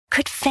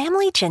Could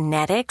family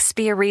genetics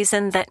be a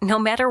reason that no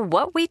matter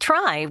what we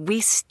try, we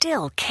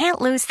still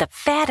can't lose the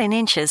fat and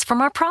inches from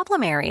our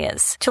problem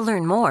areas? To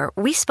learn more,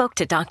 we spoke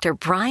to Dr.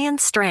 Brian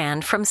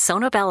Strand from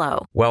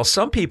Sonobello. While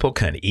some people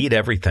can eat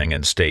everything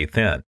and stay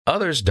thin,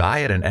 others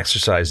diet and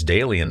exercise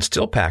daily and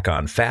still pack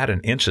on fat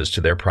and inches to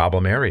their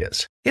problem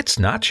areas. It's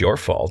not your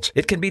fault.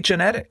 It can be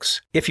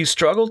genetics. If you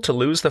struggle to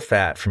lose the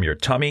fat from your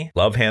tummy,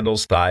 love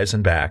handles, thighs,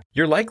 and back,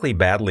 you're likely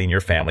battling your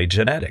family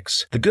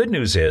genetics. The good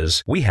news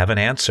is we have an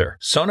answer.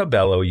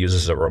 Sonobello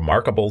uses a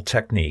remarkable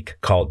technique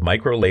called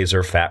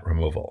microlaser fat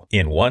removal.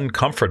 In one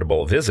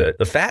comfortable visit,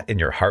 the fat in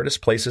your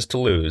hardest places to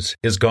lose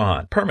is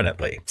gone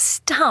permanently.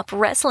 Stop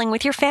wrestling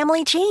with your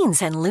family genes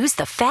and lose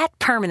the fat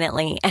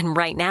permanently. And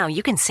right now,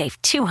 you can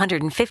save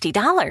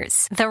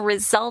 $250. The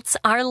results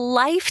are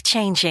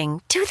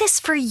life-changing. Do this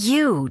for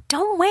you.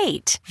 Don't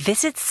wait.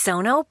 Visit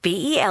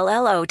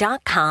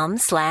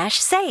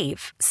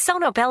sonobello.com/save.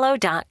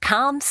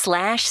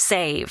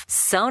 sonobello.com/save.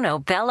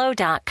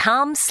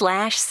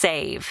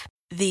 sonobello.com/save.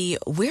 The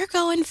We're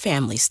Going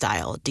Family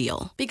Style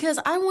deal. Because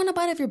I want a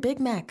bite of your Big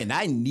Mac. And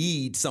I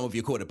need some of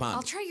your quarter pound.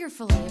 I'll try your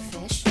filet of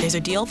fish. There's a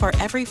deal for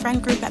every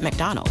friend group at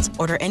McDonald's.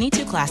 Order any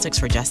two classics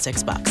for just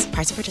 $6.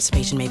 Price of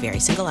participation may vary.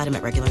 Single item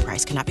at regular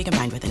price cannot be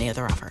combined with any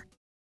other offer.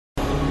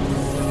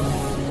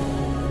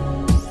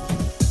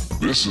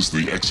 This is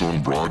the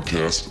X-Zone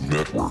Broadcast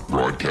Network,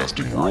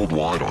 broadcasting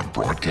worldwide on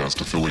broadcast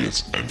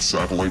affiliates and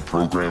satellite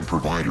program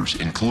providers,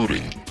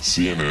 including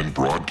CNN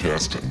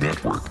Broadcast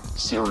Network,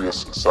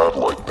 Sirius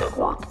Satellite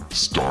Network,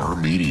 Star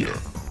Media,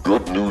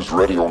 Good News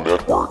Radio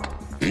Network,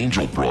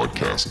 Angel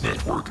Broadcast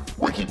Network,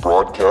 Wiki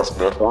Broadcast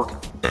Network,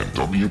 and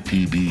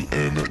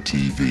WPBN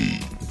TV.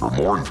 For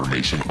more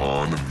information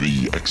on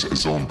the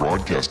X-Zone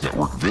Broadcast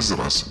Network, visit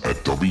us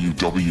at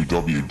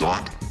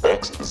www.xzbn.net.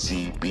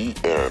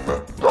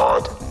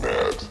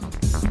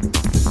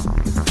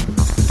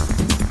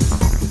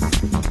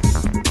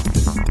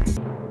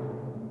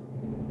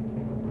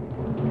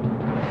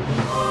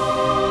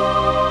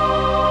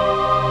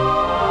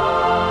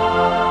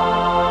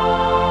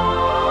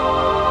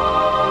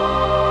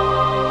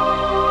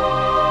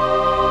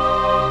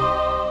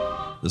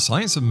 The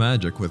Science of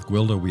Magic with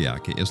Gwilda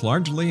Wiyaka is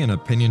largely an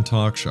opinion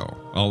talk show.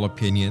 All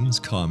opinions,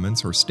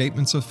 comments, or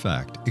statements of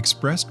fact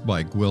expressed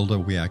by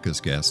Gwilda Wiyaka's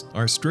guests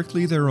are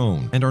strictly their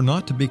own and are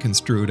not to be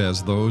construed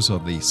as those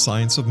of the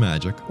Science of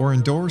Magic or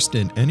endorsed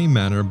in any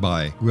manner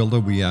by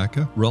Gwilda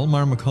Wiyaka,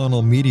 Relmar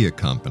McConnell Media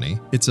Company,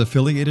 its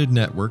affiliated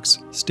networks,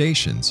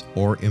 stations,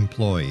 or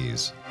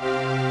employees.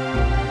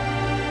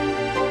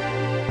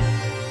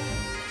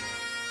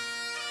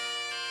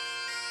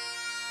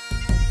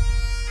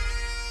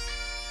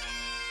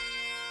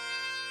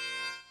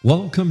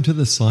 Welcome to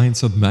the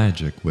Science of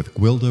Magic with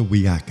Gwilda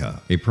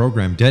Wiyaka, a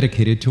program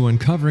dedicated to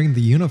uncovering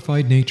the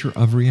unified nature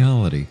of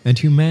reality and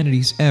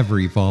humanity's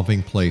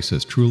ever-evolving place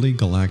as truly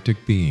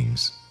galactic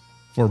beings.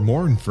 For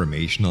more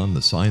information on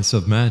the Science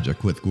of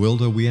Magic with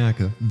Gwilda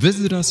Wiyaka,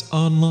 visit us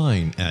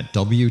online at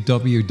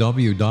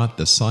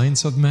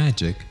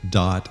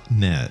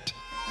www.thescienceofmagic.net.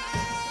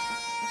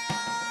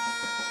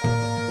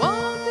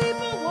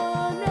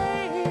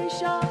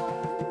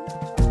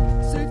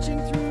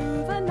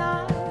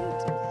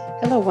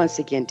 Hello once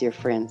again, dear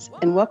friends,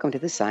 and welcome to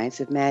the Science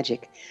of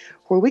Magic,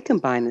 where we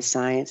combine the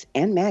science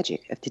and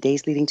magic of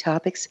today's leading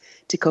topics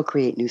to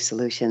co-create new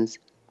solutions.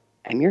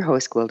 I'm your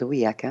host, Gwilda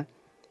Wiyaka.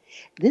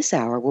 This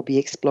hour we'll be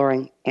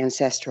exploring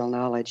ancestral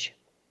knowledge.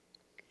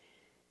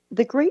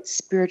 The great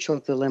spiritual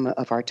dilemma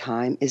of our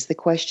time is the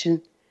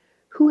question,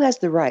 who has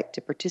the right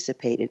to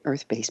participate in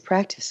earth-based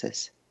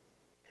practices?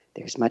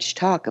 There's much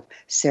talk of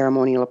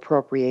ceremonial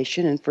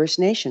appropriation in First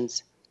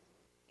Nations.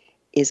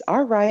 Is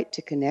our right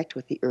to connect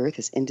with the earth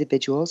as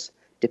individuals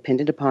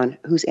dependent upon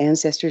whose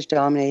ancestors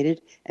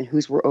dominated and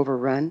whose were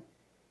overrun,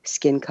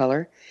 skin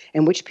color,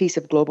 and which piece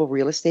of global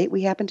real estate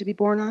we happen to be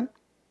born on?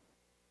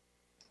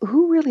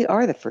 Who really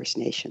are the First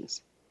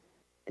Nations?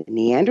 The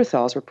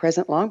Neanderthals were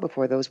present long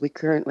before those we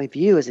currently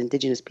view as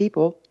indigenous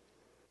people.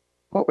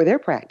 What were their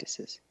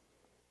practices?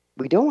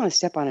 We don't want to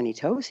step on any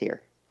toes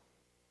here.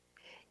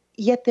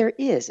 Yet there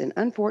is an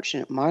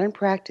unfortunate modern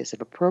practice of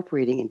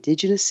appropriating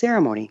indigenous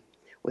ceremony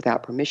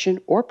without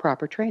permission or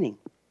proper training,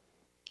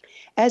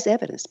 as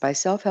evidenced by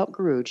self-help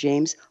guru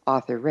James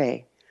Arthur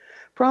Ray,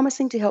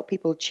 promising to help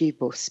people achieve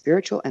both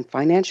spiritual and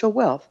financial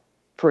wealth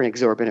for an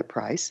exorbitant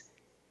price.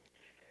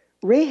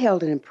 Ray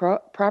held an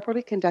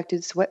improperly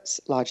conducted sweat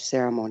lodge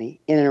ceremony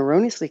in an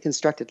erroneously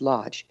constructed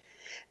lodge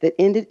that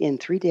ended in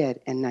 3 dead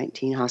and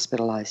 19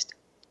 hospitalized.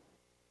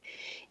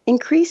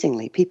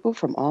 Increasingly, people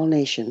from all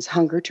nations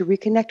hunger to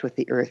reconnect with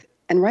the earth,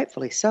 and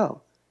rightfully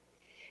so.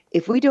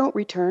 If we don't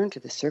return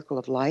to the circle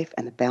of life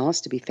and the balance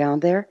to be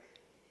found there,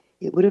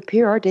 it would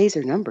appear our days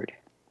are numbered.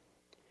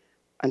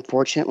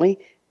 Unfortunately,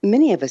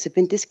 many of us have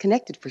been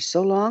disconnected for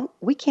so long,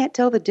 we can't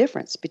tell the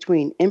difference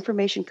between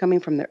information coming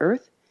from the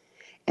earth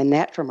and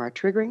that from our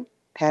triggering,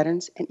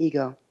 patterns, and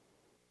ego.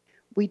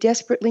 We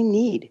desperately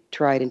need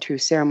tried and true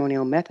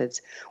ceremonial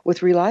methods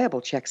with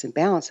reliable checks and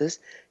balances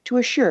to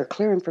assure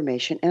clear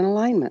information and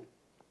alignment.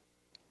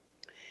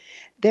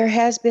 There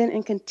has been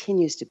and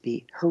continues to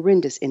be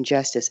horrendous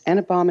injustice and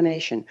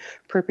abomination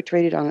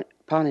perpetrated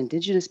upon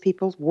Indigenous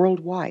peoples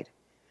worldwide.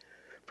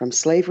 From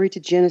slavery to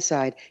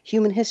genocide,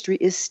 human history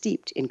is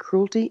steeped in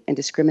cruelty and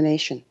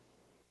discrimination.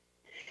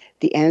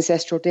 The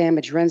ancestral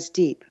damage runs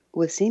deep,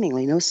 with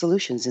seemingly no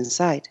solutions in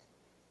sight.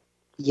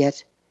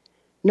 Yet,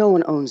 no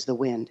one owns the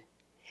wind.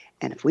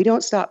 And if we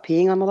don't stop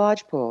peeing on the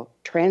lodgepole,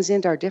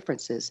 transcend our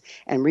differences,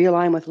 and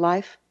realign with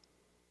life,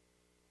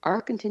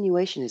 our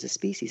continuation as a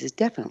species is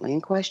definitely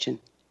in question.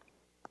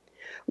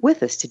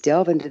 With us to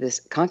delve into this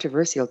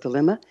controversial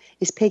dilemma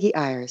is Pegi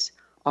Eyers,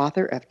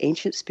 author of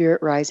Ancient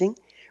Spirit Rising,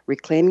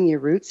 Reclaiming Your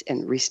Roots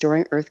and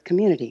Restoring Earth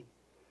Community.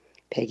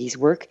 Pegi's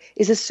work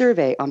is a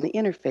survey on the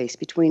interface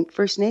between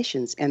First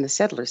Nations and the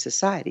settler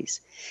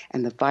societies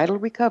and the vital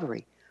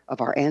recovery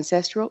of our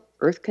ancestral,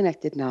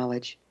 earth-connected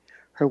knowledge.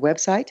 Her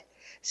website,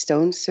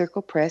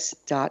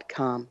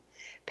 StoneCirclePress.com.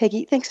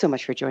 Pegi, thanks so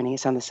much for joining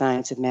us on The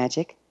Science of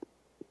Magic.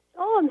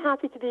 Oh, I'm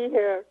happy to be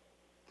here.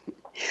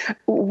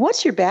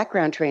 What's your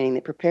background training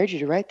that prepared you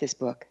to write this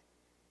book?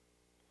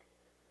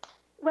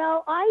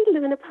 Well, I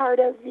live in a part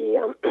of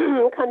the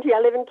country.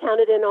 I live in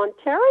Canada and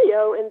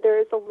Ontario, and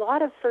there's a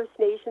lot of First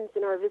Nations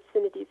in our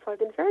vicinity, so I've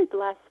been very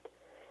blessed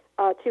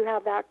to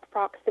have that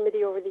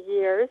proximity over the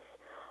years.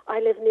 I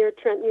live near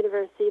Trent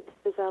University.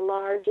 There's a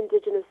large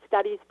Indigenous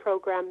studies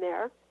program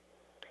there.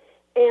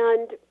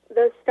 And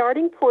the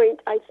starting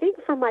point, I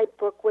think, for my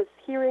book was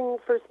hearing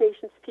First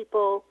Nations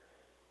people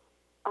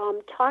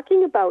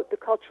talking about the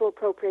cultural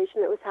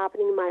appropriation that was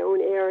happening in my own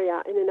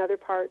area and in other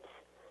parts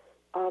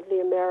of the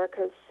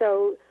Americas.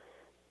 So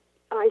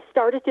I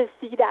started to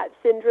see that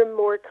syndrome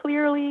more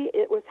clearly.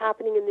 It was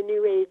happening in the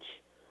New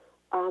Age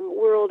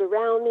world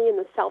around me, in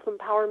the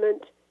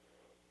self-empowerment,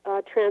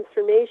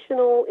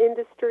 transformational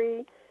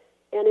industry,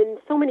 and in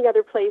so many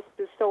other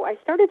places. So I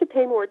started to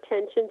pay more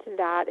attention to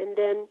that, and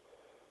then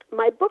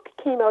my book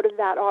came out of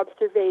that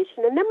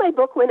observation, and then my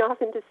book went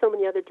off into so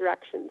many other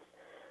directions.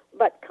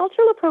 But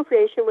cultural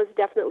appropriation was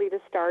definitely the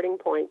starting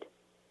point.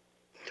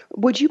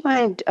 Would you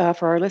mind,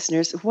 for our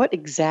listeners, what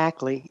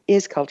exactly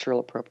is cultural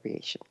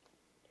appropriation?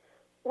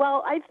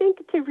 Well, I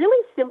think to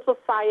really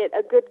simplify it,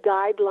 a good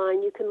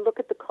guideline, you can look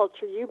at the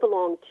culture you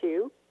belong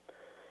to,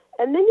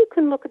 and then you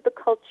can look at the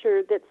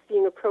culture that's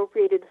being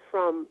appropriated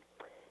from.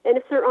 And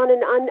if they're on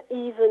an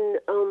uneven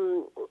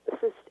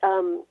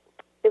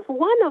if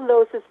one of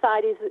those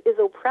societies is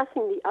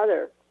oppressing the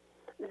other,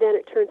 then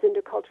it turns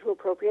into cultural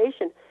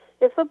appropriation.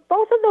 If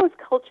both of those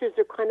cultures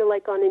are kind of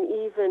like on an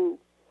even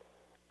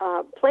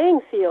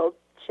playing field,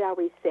 shall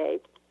we say,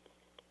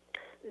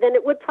 then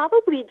it would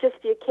probably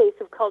just be a case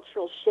of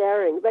cultural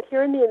sharing. But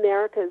here in the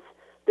Americas,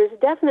 there's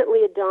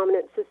definitely a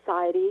dominant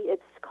society.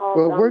 It's called...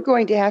 Well, we're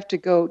going to have to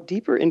go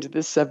deeper into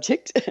this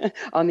subject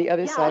on the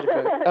other side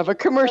of a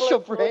commercial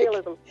break.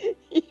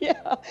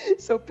 Yeah.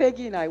 So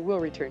Pegi and I will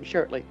return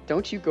shortly.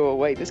 Don't you go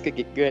away. This could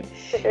get good.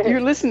 You're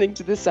listening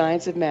to The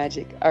Science of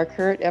Magic. Our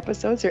current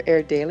episodes are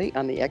aired daily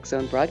on the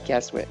X-Zone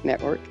Broadcast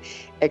Network,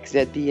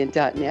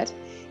 xzbn.net.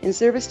 In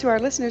service to our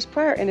listeners,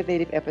 prior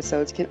innovative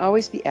episodes can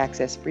always be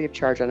accessed free of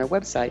charge on our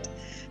website,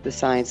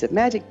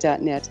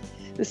 thescienceofmagic.net.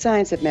 The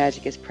Science of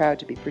Magic is proud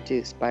to be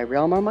produced by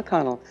Relmar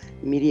McConnell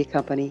Media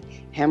Company,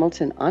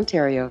 Hamilton,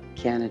 Ontario,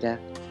 Canada.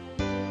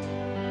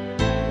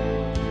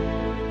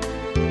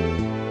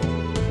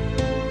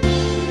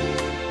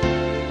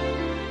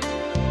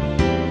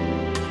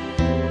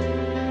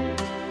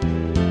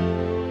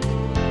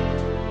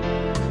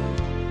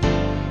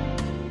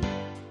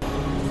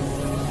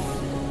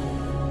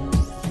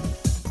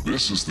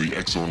 This is the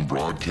X-Zone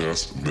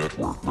Broadcast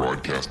Network,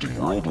 broadcasting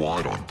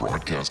worldwide on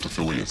broadcast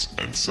affiliates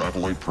and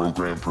satellite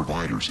program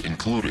providers,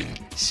 including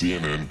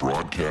CNN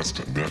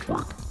Broadcast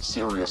Network,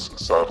 Sirius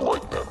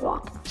Satellite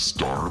Network,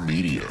 Star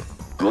Media,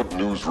 Good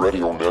News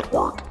Radio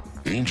Network,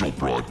 Angel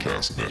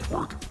Broadcast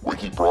Network,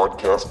 Wiki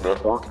Broadcast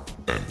Network,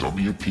 and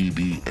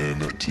WPBN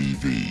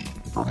TV.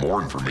 For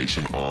more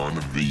information on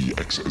the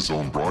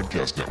X-Zone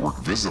Broadcast Network,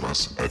 visit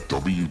us at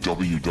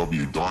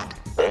www.xzbn.net.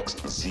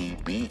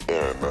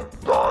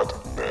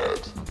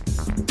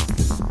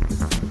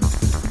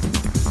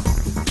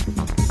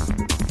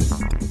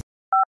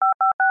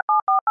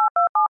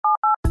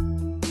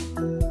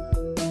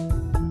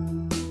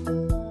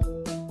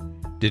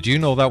 Did you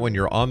know that when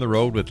you're on the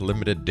road with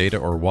limited data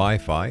or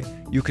Wi-Fi,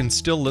 you can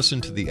still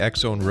listen to the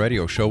X-Zone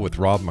Radio Show with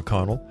Rob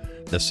McConnell,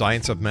 The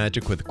Science of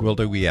Magic with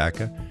Gwilda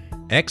Wiyaka,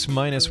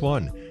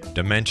 X-1,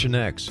 Dimension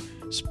X,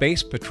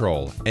 Space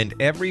Patrol, and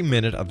every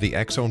minute of the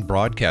X-Zone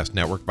Broadcast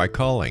Network by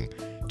calling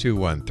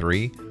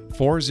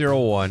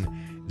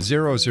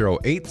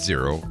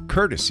 213-401-0080,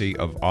 courtesy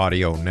of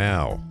Audio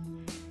Now.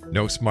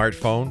 No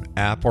smartphone,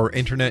 app, or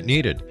internet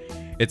needed.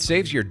 It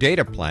saves your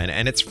data plan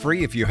and it's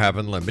free if you have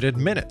unlimited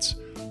minutes.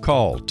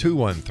 Call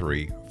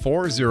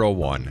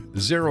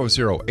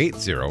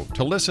 213-401-0080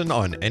 to listen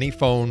on any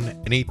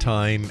phone,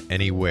 anytime,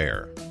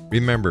 anywhere.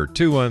 Remember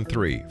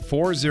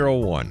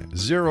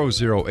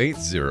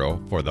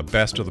 213-401-0080 for the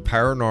best of the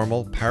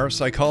paranormal,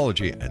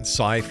 parapsychology, and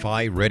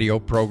sci-fi radio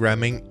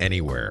programming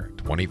anywhere,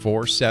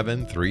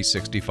 24/7,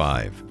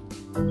 365.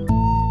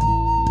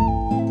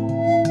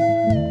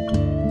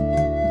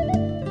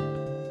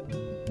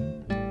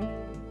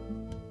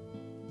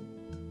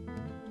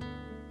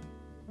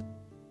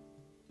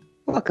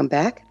 Welcome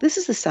back. This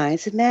is the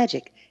Science of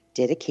Magic,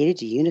 dedicated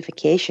to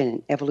unification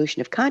and evolution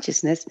of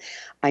consciousness.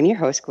 I'm your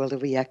host, Gwilda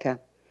Wiyaka.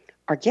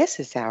 Our guest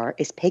this hour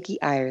is Pegi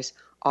Eyers,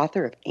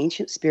 author of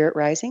Ancient Spirit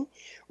Rising,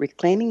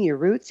 Reclaiming Your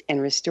Roots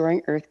and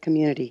Restoring Earth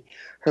Community.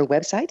 Her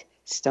website,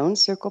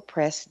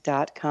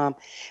 stonecirclepress.com.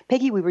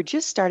 Pegi, we were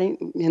just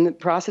starting in the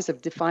process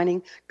of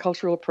defining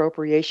cultural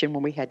appropriation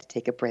when we had to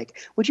take a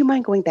break. Would you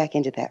mind going back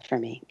into that for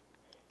me?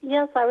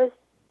 Yes, I was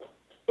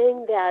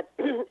saying that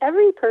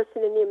every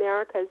person in the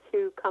Americas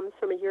who comes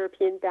from a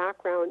European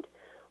background,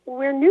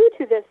 we're new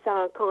to this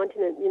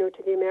continent,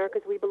 to the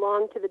Americas. We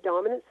belong to the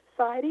dominant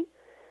society.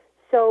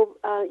 So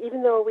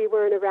even though we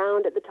weren't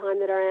around at the time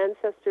that our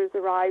ancestors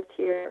arrived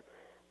here,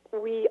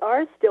 we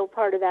are still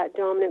part of that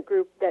dominant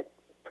group that,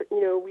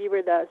 we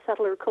were the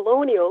settler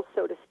colonials,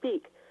 so to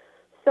speak.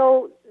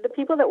 So the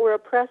people that were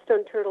oppressed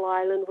on Turtle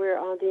Island were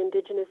the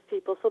Indigenous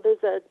people. So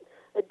there's a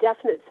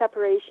definite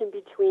separation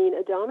between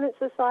a dominant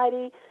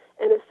society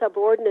and a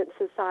subordinate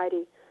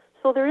society.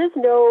 So there is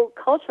no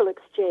cultural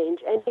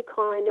exchange. Any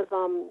kind of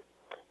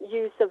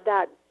use of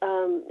that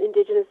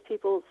Indigenous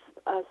people's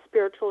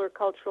spiritual or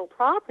cultural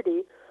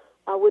property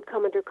would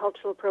come under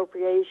cultural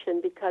appropriation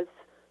because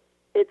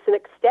it's an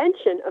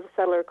extension of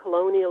settler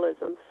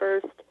colonialism.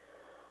 First,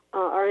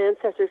 our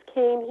ancestors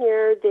came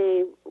here,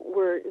 they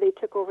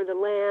took over the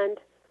land,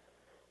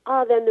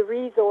 then the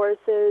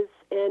resources,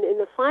 and in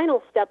the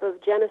final step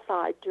of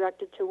genocide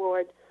directed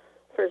toward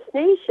First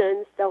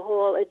Nations, the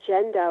whole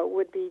agenda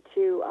would be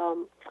to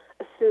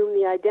assume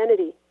the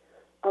identity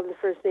of the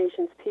First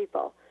Nations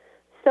people.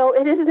 So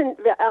it isn't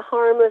a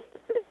harmless,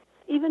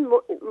 even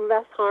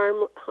less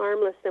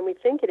harmless than we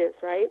think it is,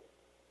 right?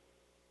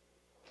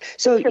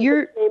 So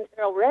you're James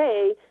Earl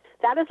Ray.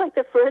 That is like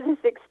the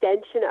furthest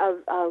extension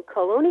of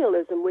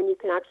colonialism when you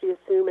can actually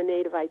assume a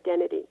native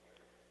identity.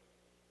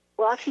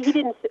 Well, actually, he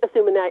didn't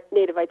assume a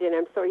native identity.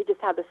 I'm sorry, he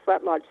just had the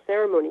sweat lodge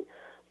ceremony.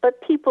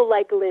 But people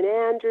like Lynn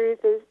Andrews,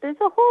 there's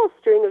a whole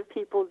string of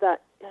people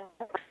that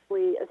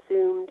actually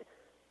assumed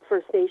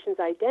First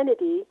Nations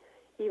identity,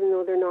 even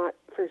though they're not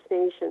First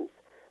Nations.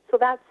 So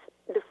that's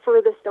the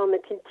furthest on the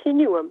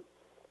continuum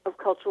of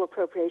cultural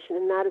appropriation,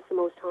 and that is the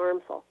most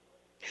harmful.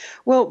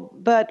 Well,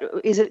 but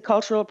is it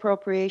cultural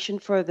appropriation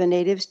for the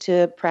natives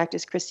to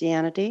practice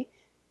Christianity?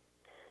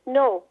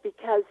 No,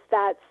 because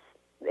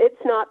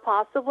it's not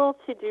possible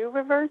to do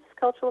reverse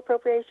cultural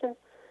appropriation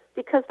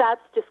because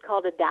that's just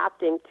called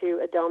adapting to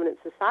a dominant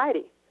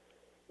society.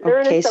 They're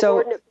in a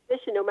subordinate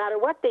position. No matter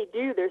what they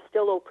do, they're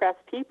still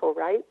oppressed people,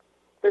 right?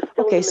 They're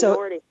still in the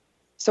minority.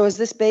 So is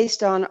this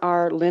based on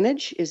our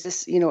lineage? Is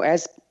this,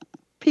 as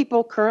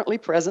people currently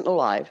present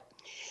alive,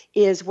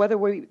 is whether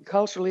we're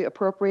culturally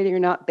appropriating or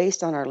not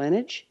based on our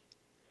lineage?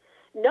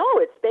 No,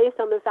 it's based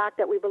on the fact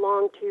that we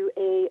belong to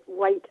a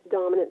white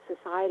dominant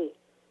society.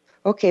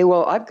 Okay,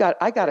 well, I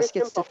got a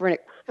schizophrenic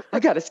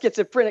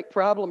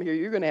problem here.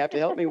 You're going to have to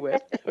help me with.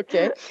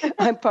 Okay,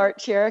 I'm part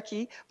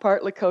Cherokee,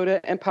 part Lakota,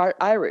 and part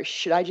Irish.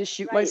 Should I just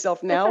shoot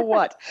myself now?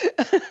 What?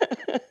 That's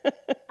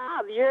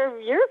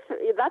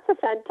a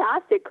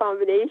fantastic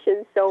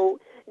combination. So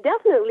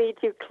definitely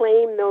to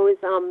claim those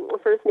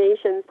First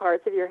Nations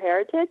parts of your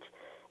heritage.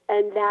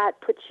 And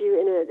that puts you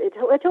in a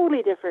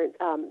totally different,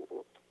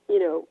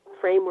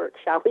 framework,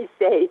 shall we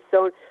say.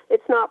 So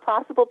it's not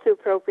possible to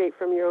appropriate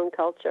from your own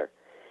culture.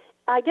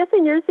 I guess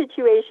in your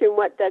situation,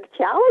 what the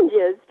challenge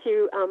is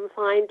to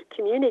find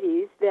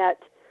communities that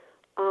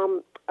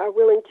are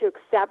willing to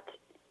accept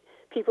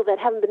people that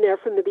haven't been there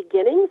from the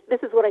beginning.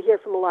 This is what I hear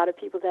from a lot of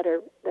people that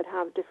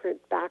have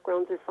different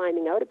backgrounds or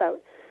finding out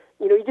about.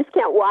 You just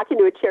can't walk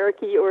into a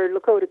Cherokee or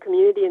Lakota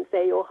community and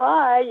say, "Oh,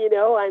 hi,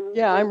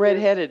 I'm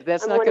redheaded.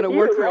 That's not going to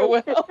work real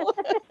well."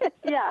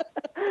 Yeah.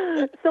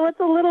 So it's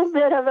a little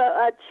bit of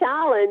a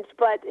challenge,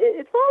 but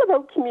it's all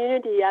about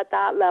community at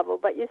that level.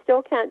 But you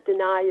still can't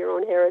deny your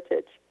own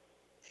heritage.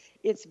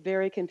 It's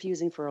very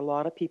confusing for a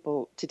lot of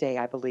people today,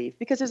 I believe,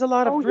 because there's a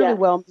lot of really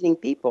well-meaning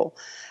people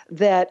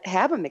that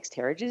have a mixed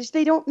heritage.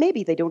 They don't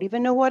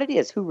even know what it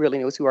is. Who really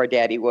knows who our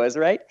daddy was,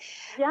 right?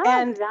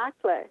 Yeah,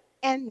 exactly.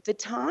 And the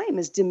time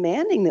is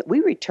demanding that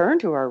we return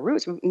to our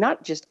roots,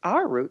 not just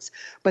our roots,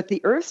 but the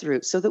Earth's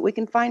roots, so that we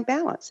can find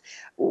balance.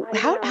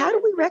 How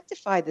do we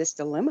rectify this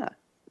dilemma?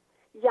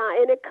 Yeah,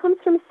 and it comes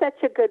from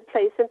such a good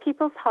place, and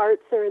people's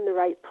hearts are in the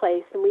right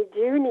place, and we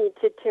do need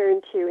to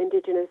turn to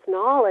Indigenous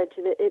knowledge.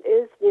 And it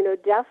is,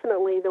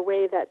 definitely the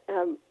way that,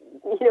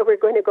 we're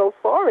going to go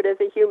forward as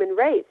a human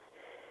race.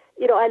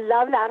 I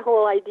love that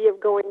whole idea of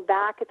going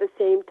back at the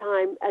same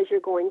time as you're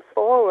going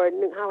forward,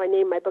 and how I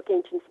named my book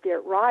Ancient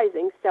Spirit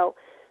Rising. So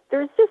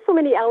there's just so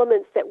many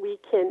elements that we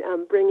can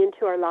bring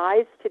into our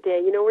lives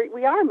today.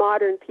 We are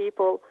modern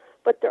people,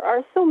 but there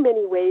are so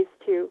many ways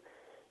to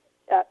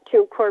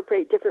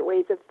incorporate different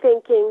ways of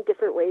thinking,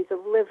 different ways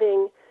of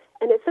living,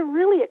 and it's a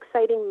really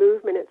exciting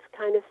movement. It's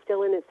kind of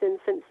still in its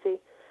infancy.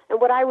 And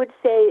what I would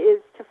say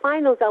is to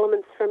find those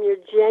elements from your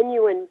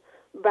genuine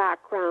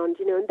background,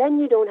 and then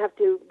you don't have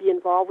to be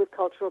involved with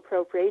cultural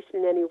appropriation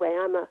in any way.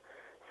 I'm a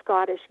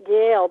Scottish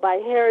Gael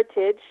by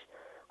heritage.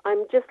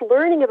 I'm just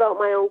learning about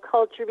my own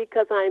culture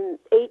because I'm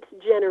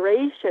 8th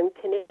generation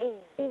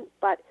Canadian,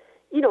 but,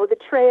 the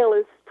trail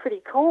is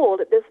pretty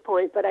cold at this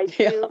point, but I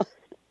do,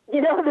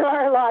 there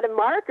are a lot of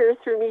markers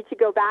for me to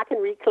go back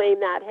and reclaim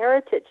that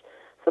heritage.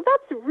 So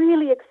that's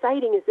really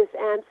exciting, is this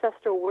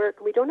ancestral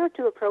work. We don't have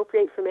to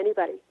appropriate from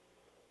anybody.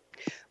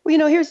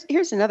 Well,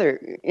 here's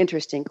another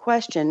interesting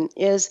question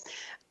is,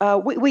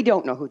 we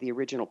don't know who the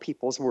original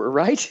peoples were,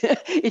 right?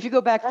 If you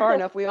go back far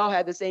enough, we all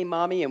had the same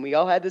mommy and we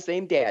all had the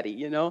same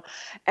daddy,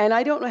 And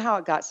I don't know how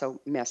it got so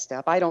messed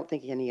up. I don't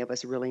think any of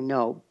us really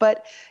know.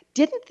 But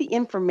didn't the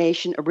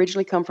information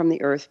originally come from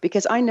the earth?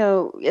 Because I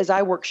know, as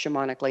I work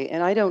shamanically,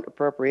 and I don't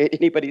appropriate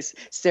anybody's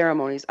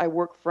ceremonies, I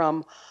work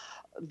from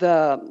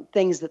the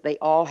things that they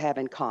all have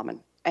in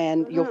common.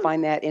 And you'll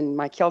find that in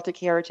my Celtic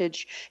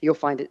heritage. You'll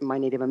find it in my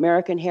Native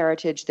American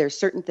heritage. There's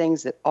certain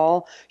things that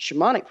all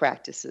shamanic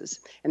practices,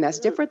 and that's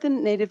different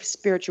than Native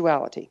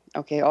spirituality,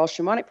 okay? All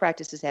shamanic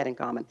practices had in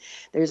common.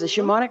 There's a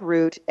shamanic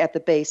root at the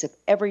base of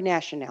every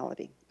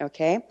nationality,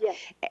 okay? Yes.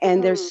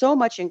 And there's so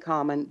much in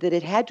common that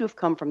it had to have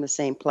come from the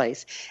same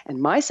place.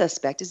 And my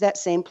suspect is that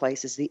same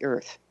place is the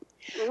earth.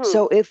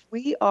 So if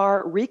we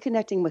are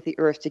reconnecting with the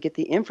earth to get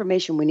the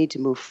information we need to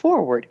move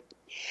forward,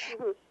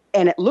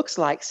 and it looks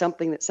like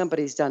something that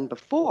somebody's done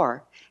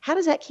before, how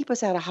does that keep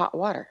us out of hot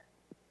water?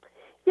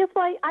 Yes,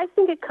 well, I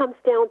think it comes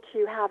down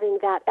to having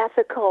that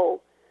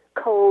ethical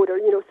code or,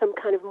 some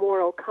kind of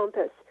moral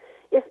compass.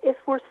 If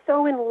we're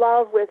so in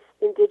love with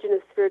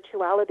Indigenous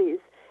spiritualities,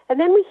 and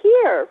then we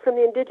hear from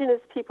the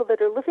Indigenous people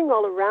that are living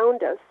all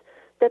around us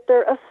that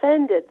they're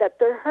offended, that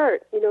they're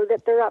hurt,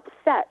 that they're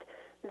upset,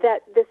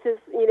 that this is,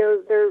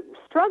 they're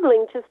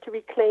struggling just to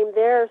reclaim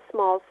their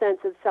small sense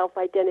of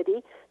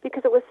self-identity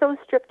because it was so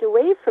stripped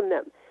away from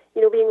them,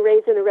 being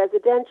raised in a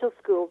residential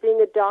school, being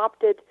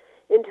adopted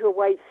into a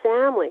white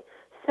family.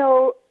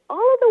 So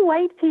all of the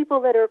white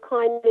people that are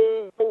kind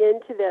of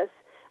into this,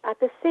 at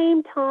the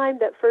same time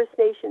that First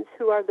Nations,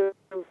 who are the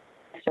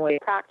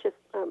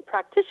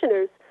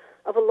practitioners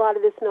of a lot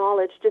of this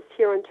knowledge, just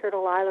here on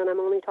Turtle Island, I'm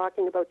only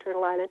talking about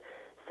Turtle Island,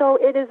 so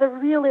it is a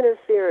real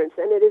interference,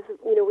 and it is,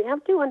 we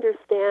have to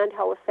understand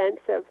how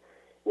offensive,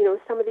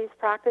 some of these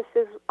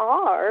practices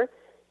are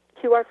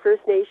to our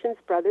First Nations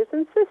brothers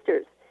and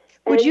sisters.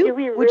 And do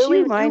we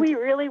really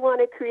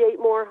want to create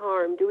more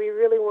harm? Do we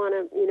really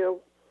want to,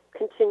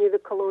 continue the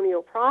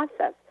colonial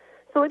process?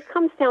 So it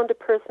comes down to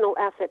personal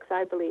ethics,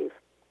 I believe.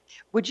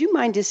 Would you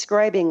mind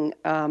describing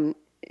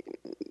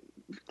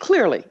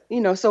clearly,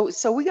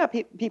 so we got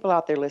people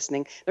out there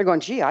listening. They're going,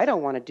 gee, I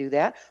don't want to do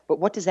that. But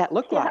what does that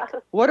look like?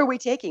 What are we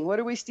taking? What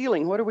are we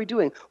stealing? What are we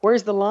doing?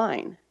 Where's the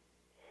line?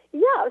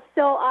 Yeah,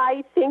 so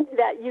I think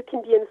that you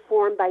can be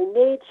informed by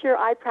nature.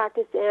 I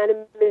practice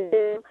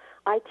animism.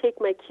 I take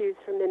my cues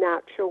from the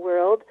natural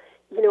world.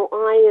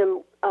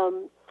 I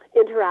am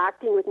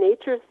interacting with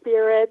nature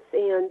spirits,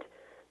 and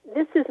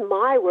this is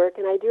my work,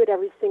 and I do it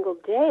every single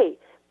day.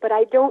 But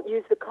I don't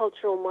use the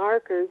cultural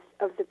markers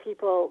of the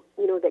people,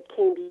 that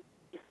came before.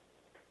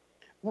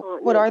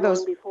 What are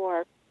those?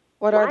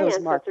 What are those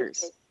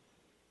markers?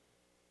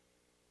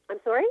 I'm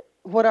sorry?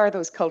 What are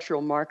those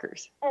cultural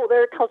markers? Oh,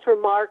 there are cultural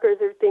markers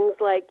or things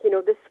like,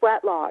 the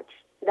sweat lodge.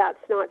 That's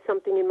not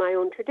something in my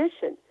own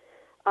tradition.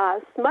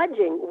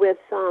 Smudging with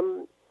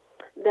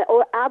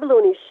the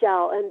abalone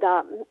shell and,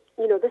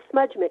 the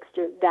smudge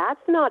mixture.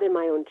 That's not in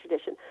my own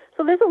tradition.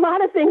 So there's a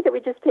lot of things that we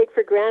just take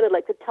for granted,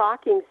 like the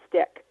talking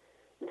stick.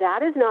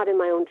 That is not in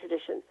my own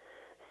tradition.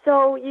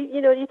 So,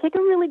 you take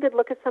a really good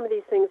look at some of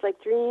these things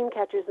like dream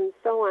catchers and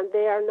so on.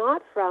 They are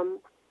not from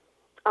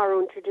our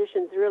own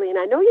traditions, really. And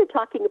I know you're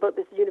talking about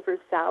this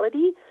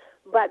universality,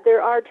 but there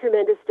are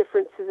tremendous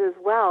differences as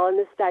well. And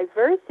this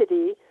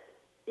diversity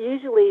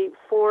usually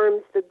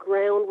forms the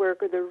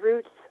groundwork or the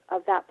roots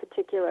of that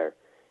particular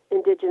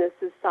Indigenous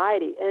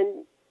society.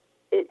 And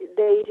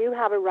they do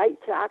have a right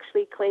to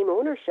actually claim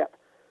ownership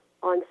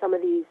on some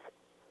of these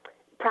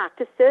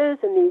practices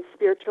and these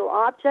spiritual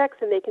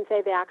objects, and they can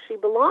say they actually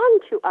belong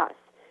to us.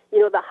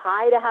 The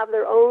Hai to have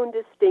their own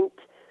distinct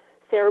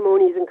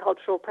ceremonies and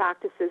cultural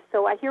practices.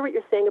 So I hear what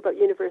you're saying about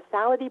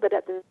universality, but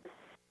at the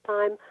same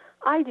time,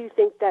 I do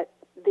think that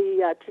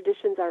the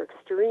traditions are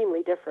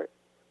extremely different.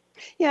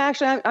 Yeah,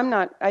 actually,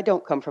 I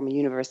don't come from a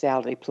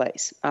universality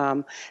place.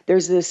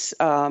 There's this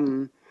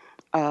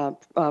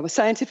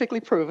scientifically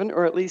proven,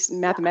 or at least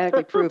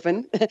mathematically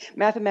proven,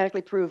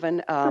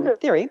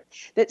 theory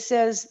that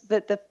says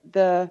that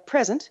the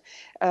present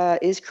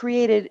is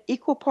created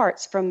equal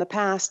parts from the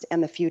past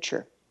and the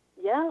future.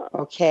 Yeah.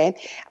 Okay.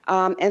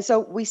 And so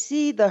we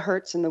see the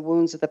hurts and the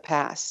wounds of the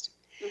past.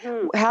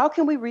 Mm-hmm. How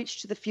can we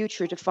reach to the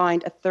future to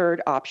find a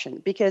third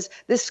option? Because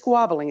this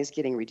squabbling is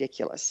getting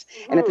ridiculous.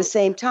 Mm-hmm. And at the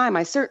same time,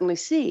 I certainly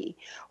see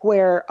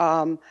where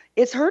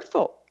it's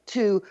hurtful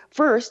to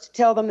first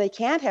tell them they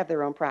can't have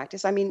their own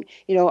practice. I mean,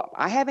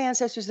 I have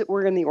ancestors that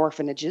were in the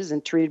orphanages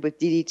and treated with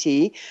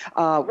DDT.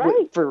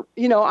 Right.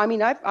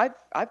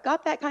 I've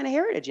got that kind of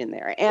heritage in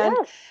there. And,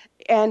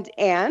 yes.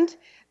 and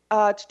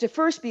to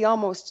first be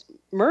almost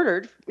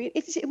murdered.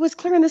 It was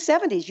clear in the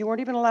 70s. You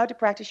weren't even allowed to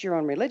practice your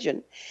own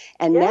religion.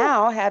 And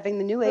now having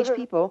the New Age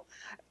people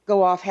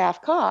go off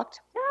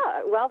half-cocked.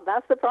 Yeah, well,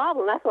 that's the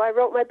problem. That's why I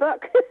wrote my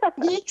book.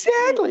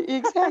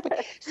 Exactly.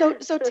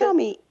 So tell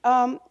me,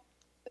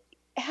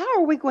 how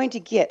are we going to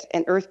get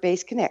an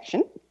earth-based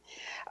connection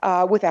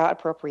without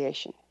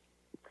appropriation?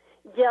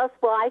 Yes,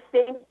 well, I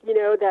think,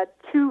 that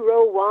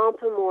two-row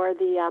wampum or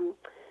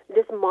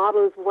this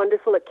model is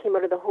wonderful. It came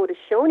out of the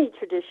Haudenosaunee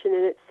tradition,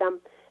 and it's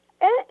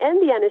and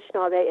the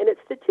Anishinaabe, and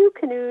it's the two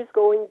canoes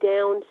going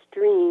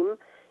downstream,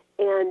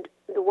 and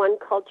the one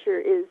culture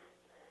is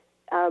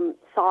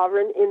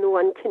sovereign in the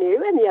one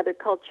canoe, and the other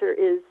culture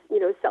is,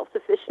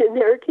 self-sufficient in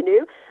their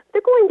canoe.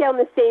 They're going down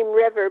the same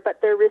river, but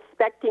they're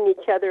respecting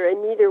each other,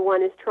 and neither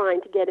one is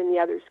trying to get in the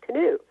other's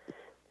canoe.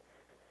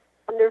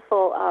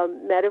 Wonderful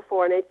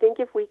metaphor, and I think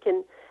if we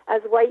can,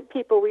 as white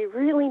people, we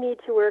really need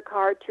to work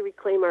hard to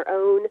reclaim our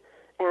own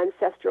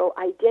ancestral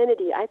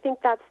identity. I think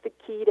that's the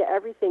key to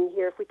everything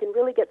here. If we can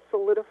really get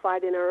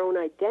solidified in our own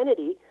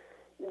identity,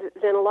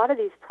 then a lot of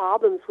these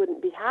problems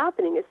wouldn't be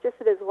happening. It's just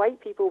that as white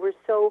people, we're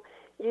so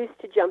used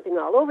to jumping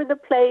all over the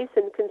place,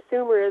 and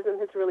consumerism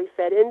has really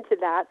fed into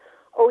that.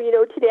 Oh,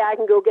 today I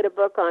can go get a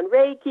book on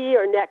Reiki,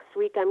 or next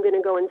week I'm going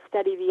to go and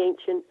study the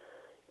ancient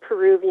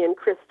Peruvian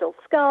crystal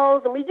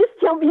skulls, and we just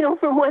jump,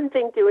 from one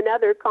thing to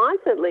another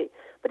constantly.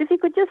 But if you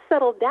could just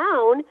settle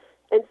down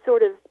and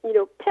sort of,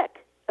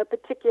 pick a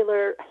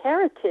particular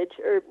heritage,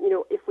 or,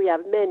 if we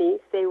have many,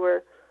 say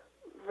we're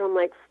from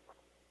like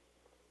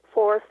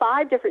 4 or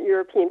 5 different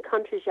European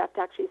countries, you have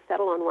to actually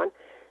settle on one,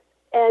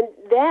 and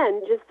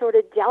then just sort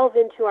of delve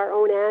into our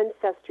own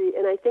ancestry.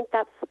 And I think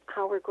that's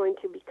how we're going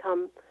to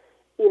become,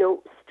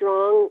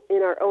 strong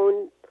in our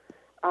own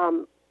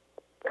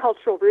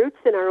cultural roots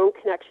and our own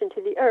connection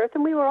to the earth.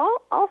 And we will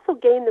also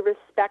gain the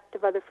respect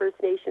of other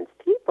First Nations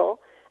people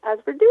as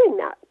we're doing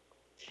that.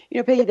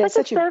 Peggy, that's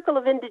such a circle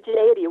of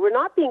indigeneity. We're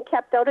not being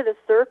kept out of the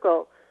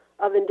circle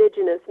of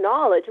Indigenous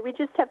knowledge. We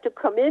just have to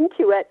come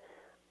into it,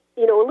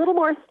 a little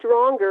more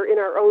stronger in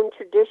our own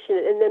tradition,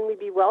 and then we'd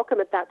be welcome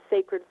at that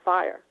sacred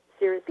fire.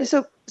 Seriously.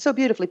 So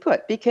beautifully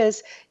put,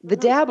 because the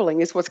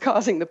dabbling is what's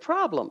causing the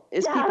problem,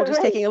 is people just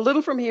taking a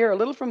little from here, a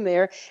little from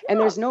there, and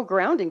there's no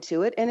grounding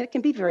to it, and it can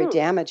be very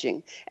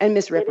damaging and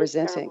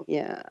misrepresenting.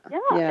 Yeah.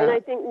 And I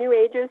think New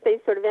Agers, they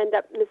sort of end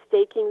up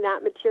mistaking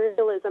that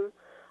materialism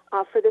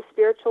for the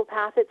spiritual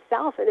path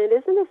itself, and it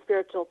isn't a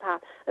spiritual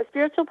path. A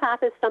spiritual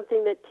path is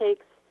something that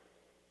takes,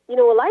 a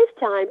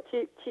lifetime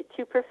to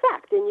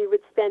perfect, and you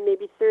would spend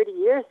maybe 30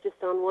 years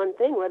just on one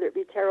thing, whether it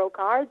be tarot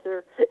cards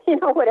or,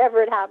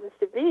 whatever it happens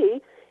to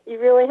be. You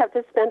really have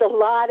to spend a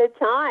lot of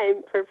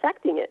time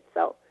perfecting it.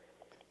 So,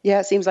 yeah,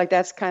 it seems like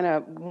that's kind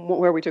of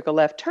where we took a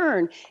left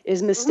turn,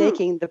 is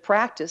mistaking the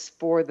practice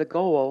for the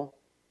goal.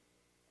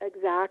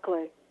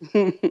 Exactly.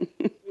 Yeah,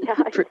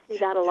 I see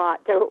that a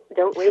lot,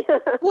 don't we?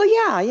 Well,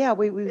 yeah,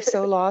 we've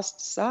so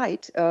lost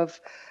sight of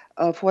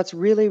what's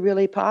really,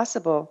 really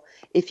possible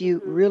if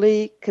you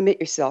really commit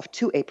yourself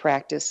to a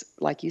practice,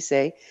 like you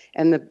say,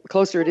 and the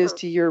closer it is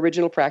to your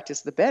original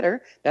practice, the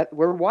better. That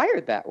we're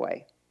wired that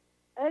way.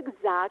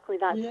 Exactly.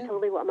 That's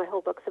totally what my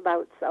whole book's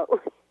about. So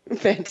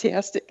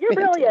fantastic. You're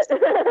brilliant.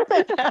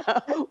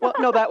 Well,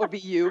 no, that would be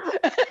you.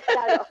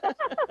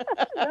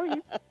 No,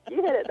 you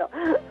hit it though.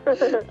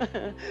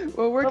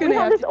 Well, we're going to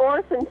have this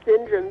orphan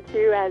syndrome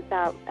too, as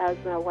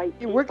white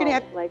people. We're going to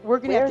have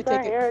to take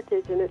our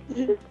heritage, and it's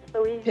just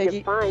so easy Peggy,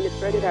 to find. It's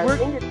right at our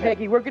fingertips.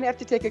 Peggy, we're going to have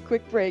to take a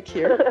quick break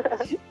here.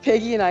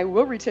 Peggy and I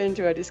will return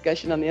to our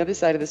discussion on the other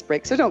side of this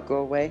break, so don't go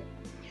away.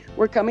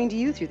 We're coming to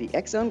you through the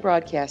X-Zone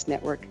Broadcast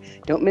Network.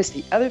 Don't miss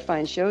the other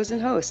fine shows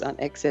and hosts on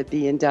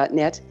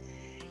xzbn.net.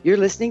 You're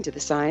listening to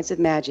The Science of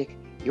Magic,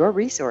 your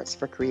resource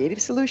for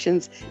creative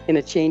solutions in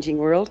a changing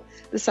world,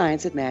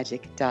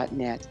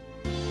 thescienceofmagic.net.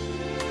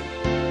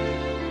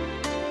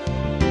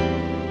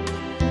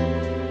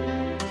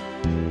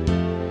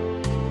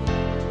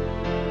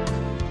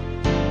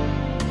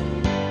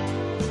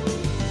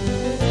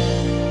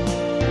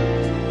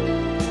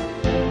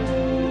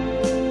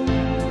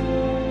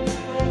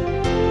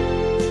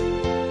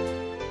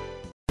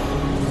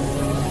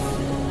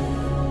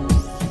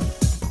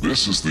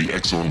 This is the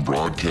X-Zone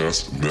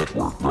Broadcast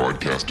Network,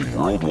 broadcasting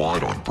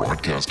worldwide on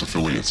broadcast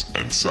affiliates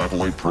and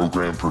satellite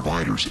program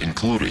providers,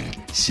 including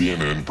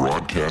CNN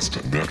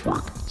Broadcast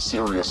Network,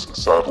 Sirius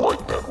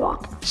Satellite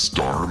Network,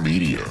 Star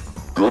Media,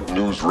 Good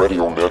News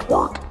Radio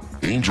Network,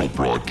 Angel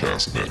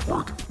Broadcast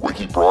Network,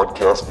 Wiki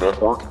Broadcast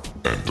Network,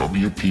 and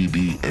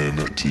WPBN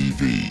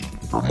TV.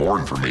 For more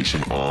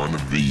information on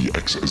the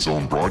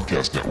X-Zone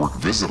Broadcast Network,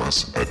 visit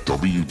us at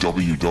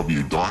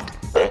www.xzbn.net.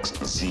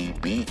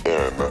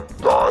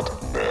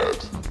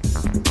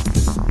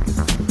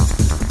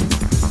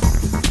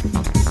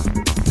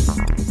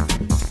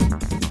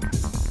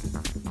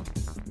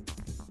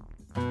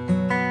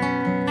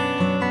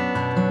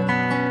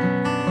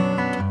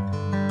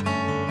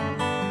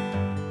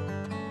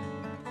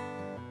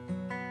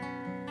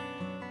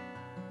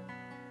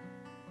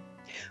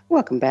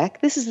 Welcome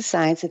back. This is the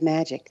Science of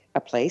Magic, a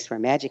place where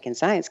magic and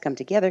science come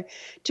together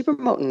to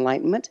promote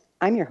enlightenment.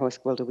 I'm your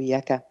host, Gwilda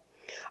Wiyaka.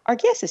 Our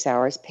guest this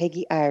hour is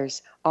Pegi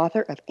Eyers,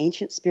 author of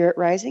Ancient Spirit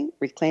Rising,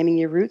 Reclaiming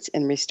Your Roots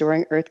and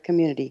Restoring Earth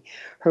Community.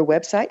 Her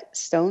website,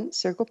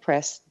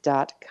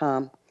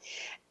 StoneCirclePress.com.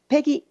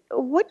 Pegi,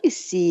 what do you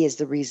see as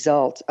the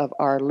result of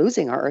our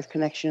losing our Earth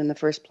connection in the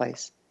first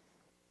place?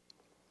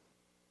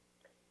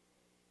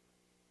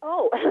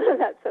 Oh,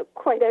 that's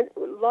quite a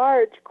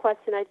large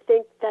question. I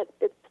think that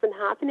it's been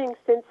happening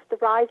since the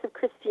rise of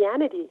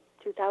Christianity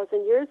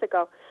 2,000 years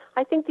ago.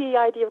 I think the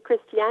idea of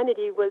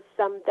Christianity was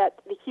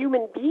that the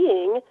human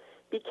being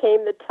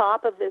became the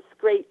top of this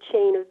great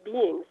chain of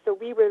beings. So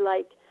we were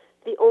like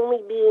the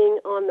only being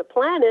on the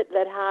planet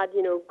that had,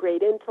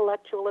 great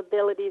intellectual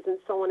abilities and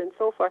so on and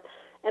so forth.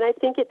 And I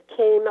think it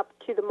came up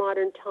to the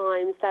modern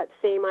times, that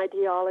same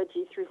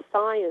ideology through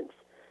science.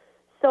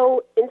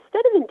 So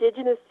instead of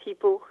Indigenous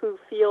people who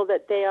feel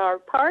that they are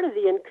part of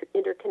the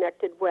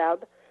interconnected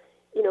web,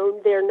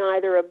 they're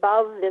neither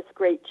above this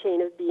great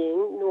chain of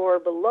being nor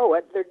below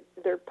it.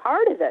 They're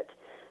part of it.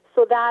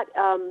 So that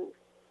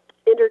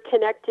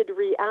interconnected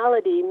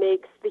reality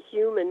makes the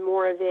human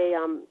more of a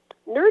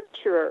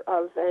nurturer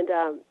of,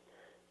 and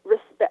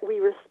we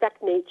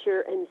respect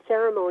nature, and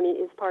ceremony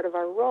is part of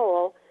our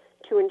role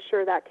to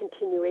ensure that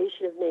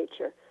continuation of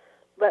nature.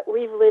 But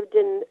we've lived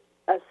in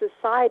a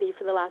society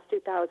for the last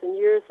 2,000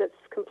 years that's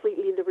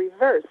completely the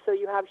reverse. So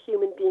you have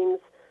human beings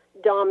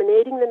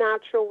dominating the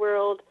natural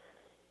world,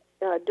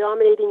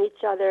 dominating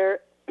each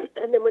other,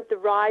 and then with the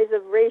rise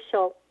of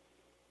racial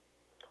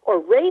or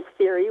race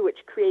theory,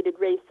 which created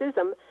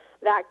racism,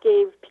 that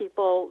gave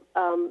people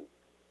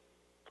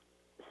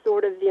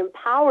sort of the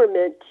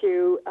empowerment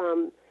to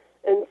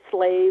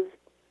enslave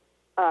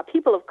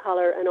people of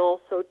color, and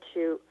also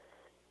to,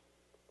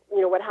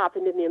 what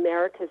happened in the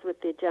Americas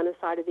with the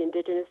genocide of the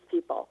Indigenous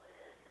people.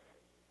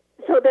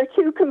 So they're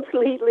two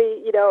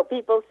completely,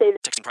 people say...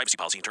 Texting privacy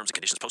policy and terms and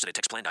conditions posted at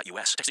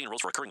textplan.us. Texting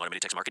enrolls for recurring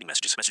automated text marketing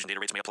messages. Message and data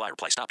rates may apply.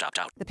 Reply stop to opt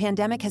out. The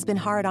pandemic has been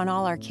hard on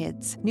all our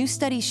kids. New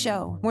studies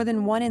show more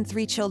than 1 in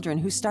 3 children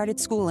who started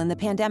school in the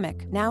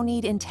pandemic now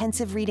need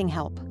intensive reading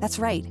help. That's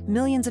right.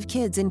 Millions of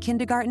kids in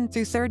kindergarten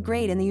through 3rd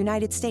grade in the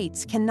United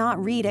States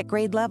cannot read at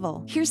grade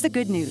level. Here's the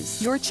good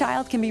news. Your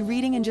child can be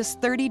reading in just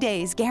 30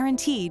 days,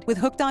 guaranteed, with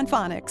Hooked on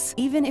Phonics.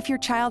 Even if your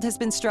child has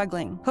been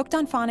struggling, Hooked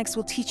on Phonics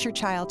will teach your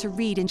child to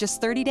read in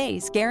just 30 days.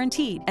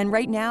 Guaranteed. And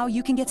right now,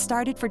 you can get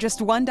started for just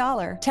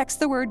 $1. Text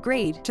the word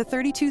GRADE to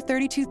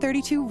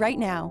 323232 right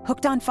now.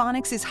 Hooked on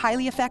Phonics is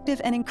highly effective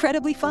and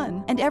incredibly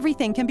fun. And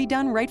everything can be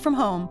done right from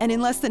home and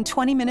in less than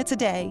 20 minutes a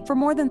day. For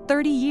more than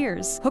 30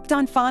 years, Hooked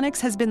on Phonics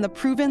has been the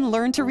proven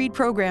learn-to-read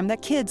program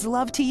that kids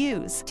love to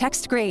use.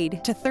 Text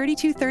GRADE to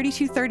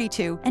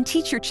 323232 and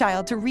teach your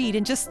child to read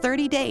in just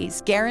 30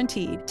 days.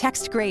 Guaranteed.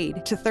 Text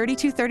GRADE to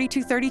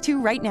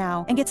 323232 right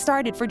now and get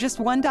started for just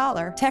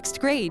 $1. Text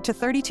GRADE to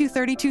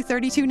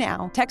 323232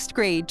 now. Text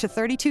GRADE to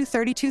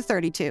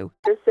 323232.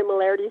 There's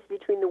similarities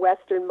between the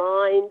Western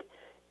mind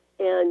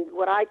and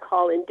what I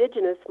call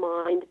Indigenous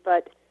mind,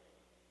 but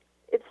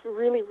it's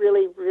really,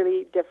 really,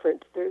 really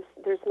different. There's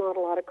not a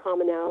lot of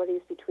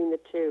commonalities between the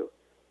two.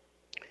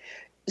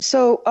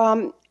 So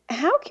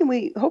how can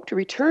we hope to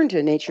return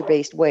to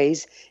nature-based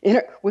ways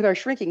with our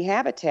shrinking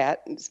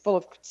habitat? It's full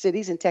of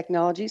cities and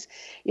technologies.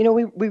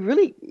 We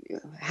really,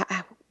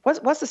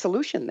 what's the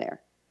solution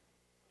there?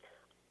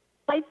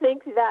 I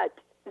think that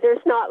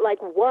there's not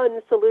like one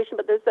solution,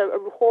 but there's a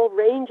whole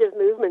range of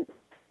movements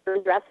for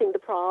addressing the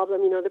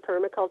problem, the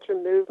permaculture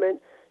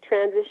movement,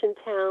 transition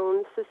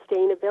towns,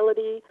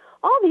 sustainability,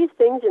 all these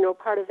things,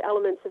 part of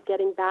elements of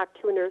getting back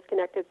to an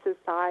earth-connected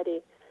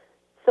society.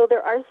 So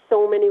there are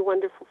so many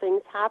wonderful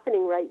things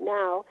happening right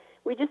now.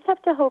 We just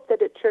have to hope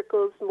that it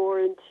trickles more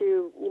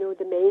into,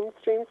 the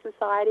mainstream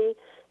society,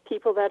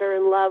 people that are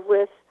in love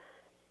with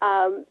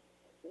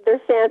their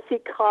fancy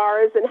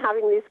cars and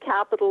having these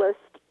capitalist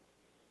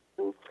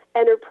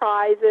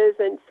enterprises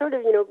and sort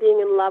of, being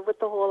in love with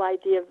the whole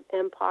idea of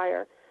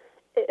empire.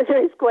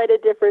 There's quite a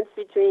difference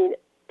between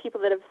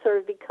people that have sort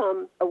of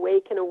become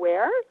awake and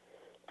aware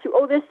to,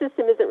 this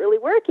system isn't really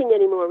working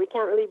anymore. We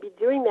can't really be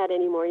doing that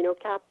anymore.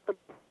 Capital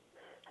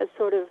has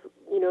sort of,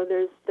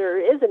 there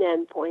is an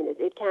end point.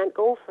 It can't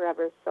go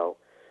forever. So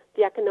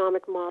the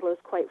economic model is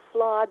quite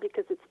flawed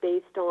because it's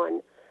based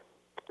on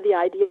the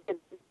idea that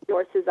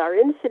resources are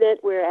infinite,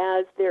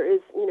 whereas there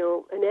is,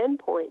 an end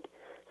point.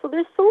 So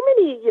there's so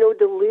many,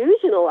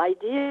 delusional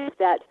ideas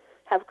that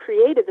have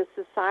created the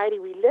society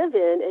we live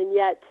in, and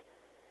yet,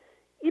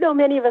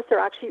 many of us are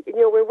actually,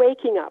 we're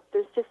waking up.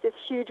 There's just this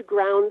huge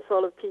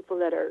groundswell of people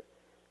that are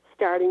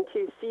starting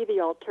to see the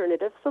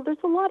alternative. So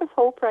there's a lot of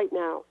hope right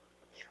now.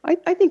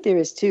 I think there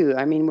is too.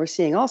 I mean, we're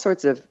seeing all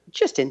sorts of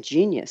just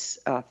ingenious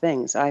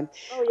things. I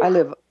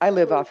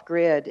live off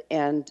grid,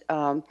 and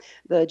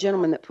the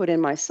gentleman that put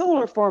in my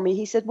solar for me,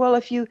 he said, well,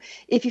 if you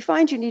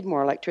find you need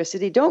more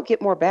electricity, don't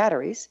get more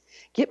batteries,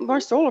 get more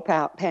solar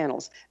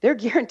panels. They're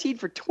guaranteed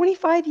for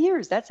 25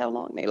 years. That's how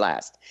long they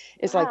last.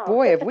 It's like,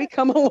 boy, have we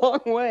come a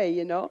long way,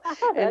 you know.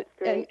 That's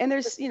great. And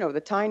there's, you know,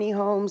 the tiny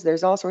homes.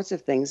 There's all sorts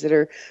of things that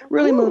are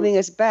really moving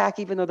us back,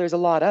 even though there's a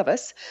lot of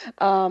us,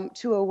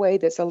 to a way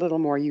that's a little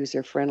more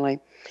user friendly.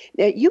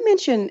 Now, you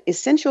mentioned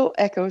essential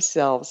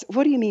eco-selves.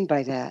 What do you mean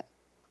by that?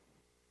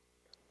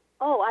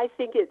 Oh, I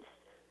think it's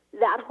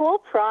that whole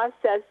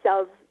process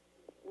of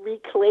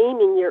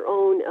reclaiming your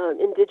own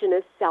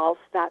Indigenous self,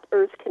 that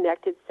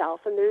earth-connected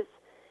self. And there's,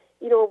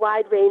 you know, a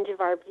wide range of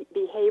our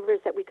behaviors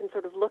that we can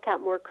sort of look at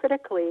more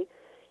critically.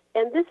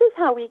 And this is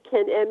how we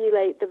can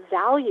emulate the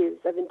values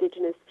of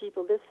Indigenous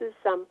people. This is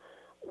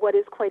what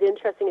is quite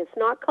interesting. It's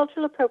not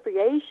cultural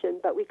appropriation,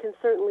 but we can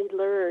certainly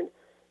learn,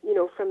 you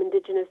know, from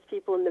Indigenous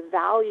people and the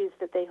values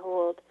that they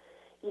hold.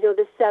 You know,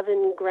 the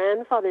 7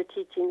 grandfather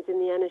teachings in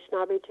the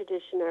Anishinaabe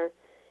tradition are,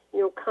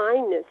 you know,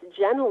 kindness,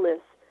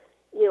 gentleness,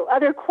 you know,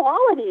 other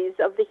qualities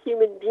of the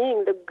human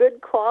being, the good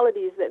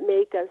qualities that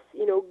make us,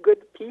 you know, good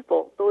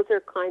people. Those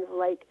are kind of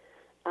like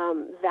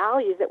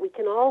values that we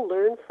can all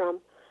learn from.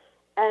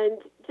 And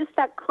just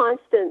that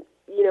constant,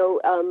 you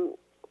know,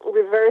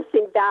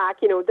 reversing back,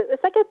 you know,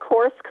 it's like a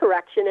course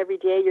correction every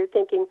day. You're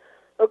thinking,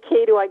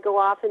 okay, do I go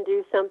off and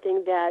do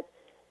something that,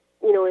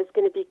 you know, is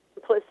going to be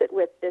complicit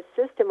with this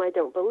system I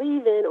don't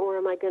believe in, or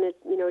am I going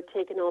to, you know,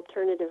 take an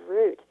alternative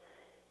route?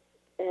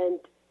 And,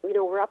 you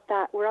know, we're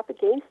up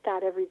against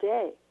that every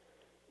day.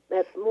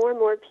 As more and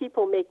more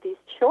people make these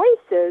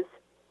choices,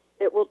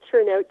 it will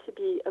turn out to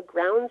be a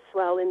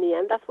groundswell in the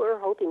end. That's what we're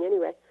hoping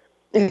anyway.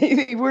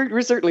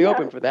 We're certainly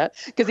open for that,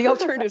 because the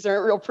alternatives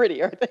aren't real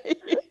pretty, are they?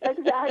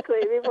 Exactly.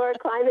 Before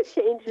climate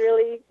change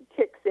really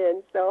kicks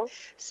in. So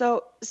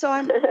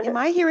am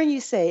I hearing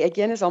you say,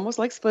 again, it's almost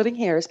like splitting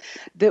hairs,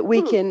 that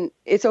we can,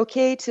 it's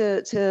okay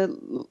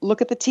to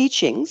look at the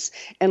teachings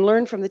and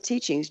learn from the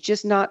teachings,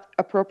 just not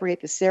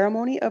appropriate the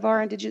ceremony of our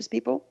Indigenous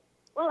people?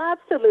 Well,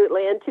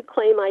 absolutely. And to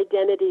claim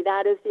identity,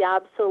 that is the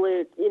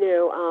absolute, you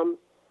know,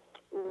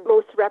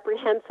 most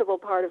reprehensible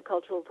part of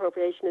cultural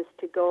appropriation, is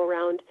to go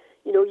around,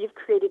 you know, you've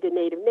created a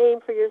native name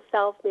for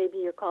yourself. Maybe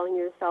you're calling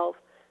yourself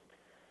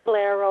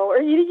Blaireau, or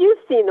you've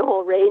seen the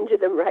whole range of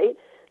them, right?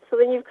 So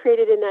then you've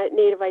created a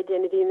native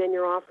identity, and then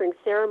you're offering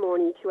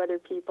ceremony to other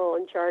people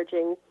and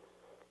charging,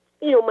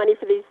 you know, money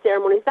for these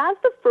ceremonies.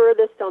 That's the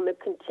furthest on the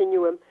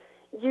continuum.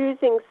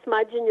 Using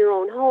smudge in your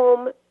own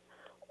home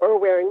or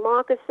wearing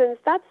moccasins,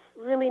 that's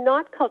really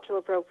not cultural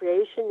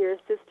appropriation. You're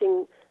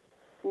assisting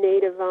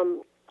native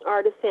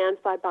artisans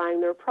by buying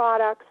their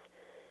products.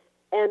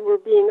 And we're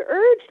being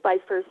urged by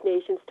First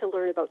Nations to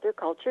learn about their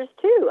cultures,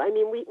 too. I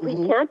mean, we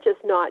can't just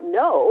not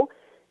know.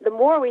 The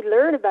more we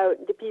learn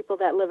about the people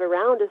that live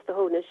around us, the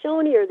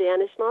Haudenosaunee or the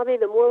Anishinaabe,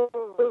 the more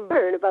we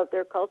learn about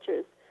their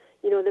cultures.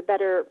 You know, the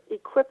better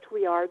equipped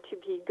we are to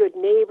be good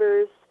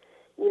neighbors,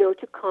 you know,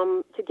 to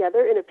come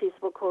together in a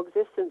peaceful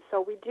coexistence. So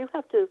we do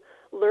have to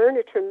learn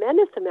a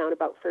tremendous amount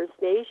about First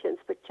Nations,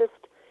 but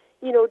just,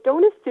 you know,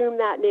 don't assume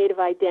that native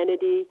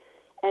identity,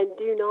 and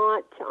do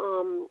not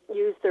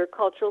use their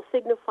cultural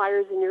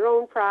signifiers in your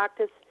own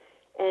practice,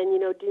 and, you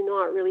know, do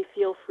not really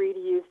feel free to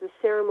use the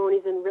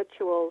ceremonies and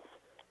rituals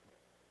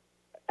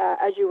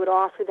as you would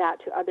offer that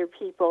to other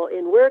people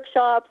in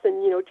workshops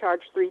and, you know,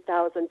 charge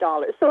 $3,000.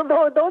 So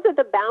those are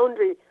the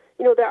boundary,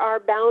 you know, there are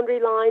boundary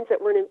lines that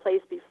weren't in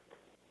place before.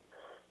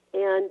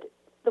 And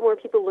the more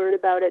people learn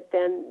about it,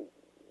 then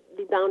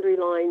the boundary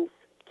lines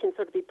can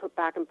sort of be put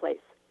back in place.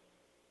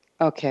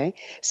 Okay,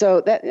 so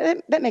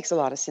that makes a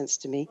lot of sense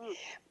to me.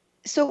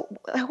 So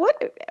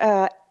what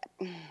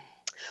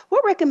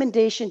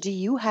recommendation do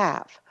you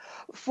have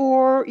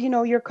for, you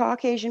know, your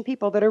Caucasian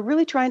people that are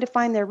really trying to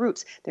find their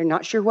roots? They're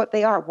not sure what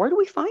they are. Where do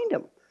we find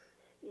them?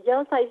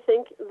 Yes, I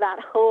think that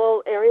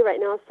whole area right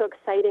now is so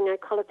exciting. I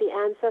call it the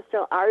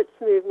ancestral arts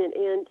movement.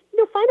 And, you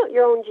know, find out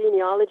your own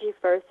genealogy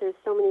first. There's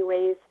so many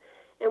ways.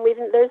 And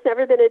there's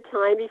never been a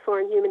time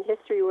before in human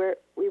history where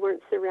we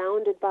weren't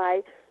surrounded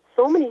by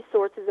so many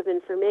sources of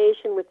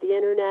information with the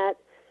internet,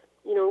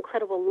 you know,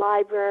 incredible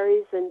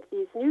libraries, and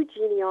these new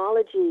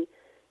genealogy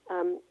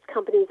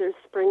companies are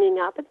springing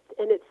up.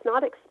 And it's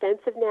not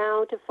expensive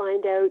now to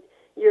find out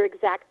your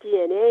exact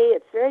DNA.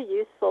 It's very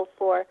useful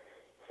for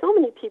so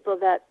many people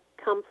that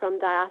come from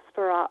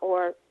diaspora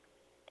or,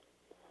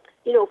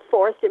 you know,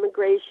 forced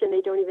immigration.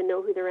 They don't even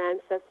know who their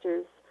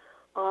ancestors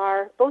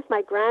are. Both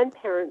my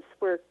grandparents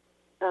were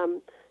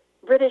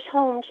British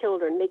home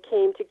children. They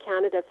came to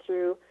Canada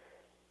through,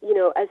 you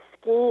know, a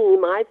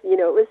scheme.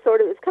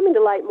 It's coming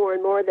to light more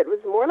and more that it was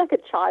more like a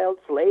child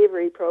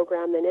slavery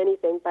program than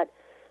anything. But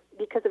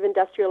because of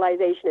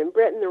industrialization in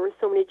Britain, there were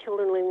so many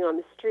children living on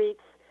the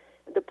streets.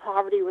 The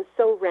poverty was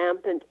so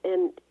rampant,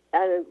 and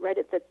right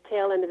at the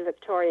tail end of the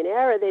Victorian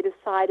era, they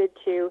decided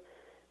to,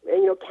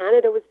 you know,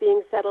 Canada was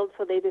being settled,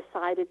 so they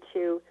decided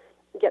to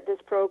get this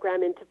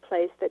program into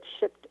place that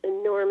shipped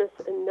enormous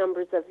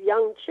numbers of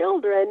young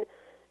children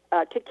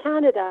to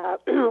Canada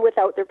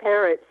without their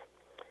parents.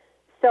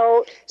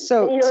 So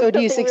do you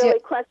something really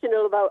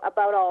questionable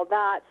about all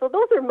that. So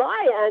those are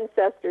my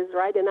ancestors,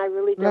 right? And I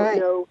really don't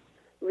know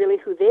really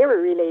who they were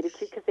related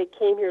to because they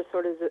came here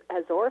sort of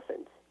as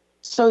orphans.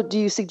 So do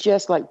you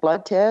suggest like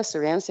blood tests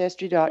or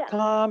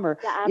Ancestry.com or,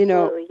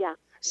 absolutely,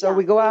 So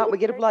we go out and we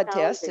get a blood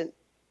test and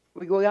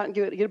we go out and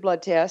get a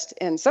blood test,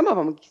 and some of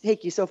them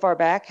take you so far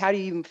back. How do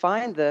you even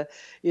find the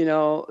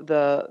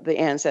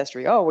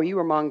ancestry? Oh, well, you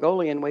were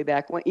Mongolian way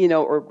back when,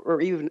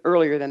 or even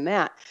earlier than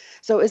that.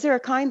 So is there a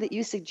kind that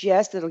you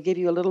suggest that'll give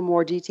you a little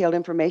more detailed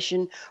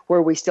information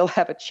where we still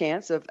have a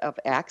chance of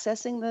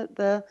accessing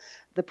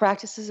the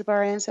practices of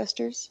our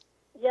ancestors?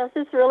 Yes,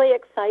 it's really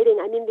exciting.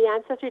 I mean, the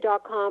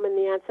Ancestry.com and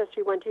the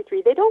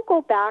Ancestry123, they don't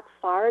go back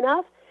far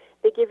enough.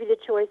 They give you the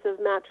choice of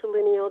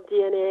matrilineal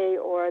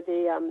DNA or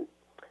the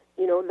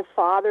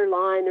father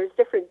line. There's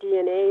different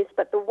DNAs,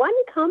 but the one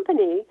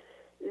company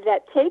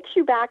that takes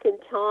you back in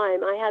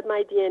time, I had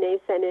my DNA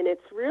sent in.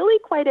 It's really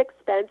quite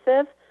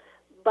expensive,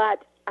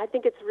 but I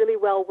think it's really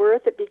well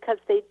worth it because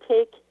they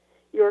take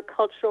your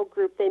cultural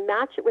group, they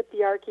match it with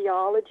the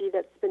archaeology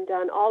that's been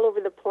done all over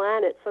the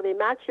planet. So they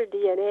match your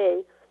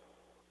DNA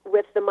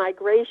with the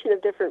migration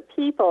of different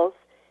peoples,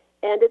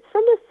 and it's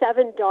from the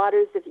 7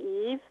 Daughters of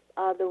Eve,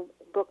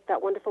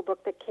 that wonderful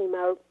book that came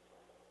out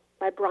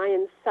by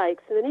Brian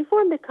Sykes. And then he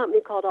formed a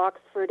company called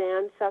Oxford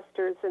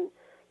Ancestors, and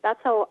that's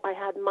how I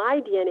had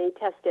my DNA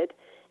tested.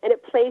 And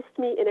it placed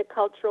me in a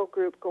cultural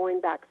group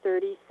going back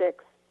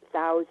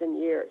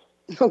 36,000 years.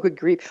 Oh, good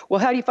grief. Well,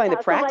 how do you find the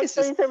practices?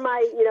 So these are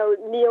my,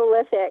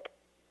 Neolithic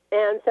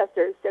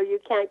ancestors, so you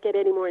can't get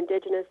any more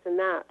indigenous than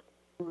that.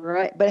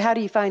 Right. But how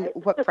do you find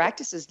what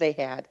practices they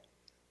had?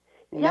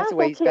 And then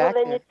you turn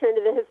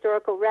to the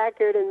historical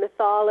record, and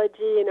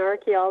mythology and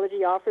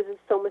archaeology offers us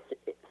so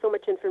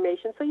much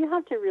information. So you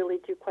have to really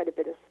do quite a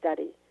bit of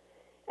study.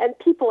 And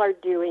people are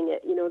doing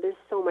it. There's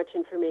so much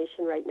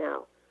information right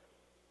now.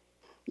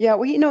 Yeah,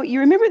 well, you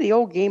remember the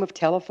old game of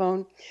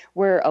telephone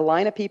where a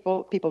line of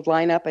people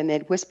line up and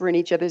they'd whisper in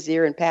each other's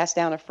ear and pass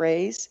down a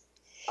phrase?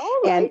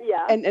 Oh, right,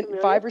 And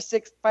 5 or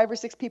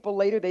 6 people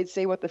later, they'd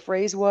say what the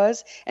phrase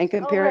was and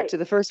compare it to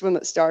the first one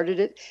that started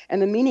it,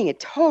 and the meaning had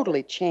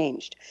totally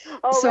changed.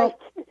 Oh, so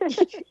right.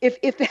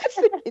 if that's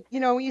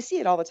you see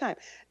it all the time.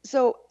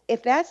 So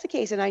if that's the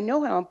case, and I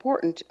know how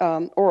important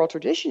oral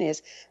tradition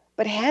is,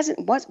 but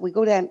once we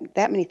go down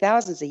that many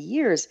thousands of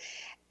years,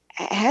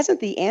 hasn't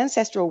the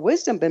ancestral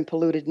wisdom been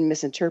polluted and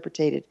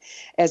misinterpreted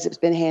as it's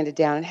been handed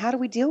down? And how do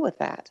we deal with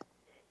that?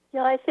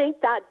 Yeah, I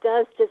think that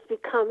does just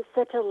become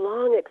such a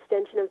long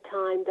extension of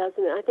time,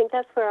 doesn't it? I think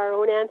that's where our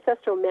own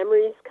ancestral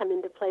memories come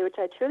into play, which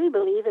I truly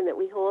believe in, that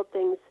we hold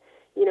things,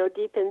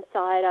 deep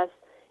inside us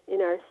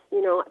in our,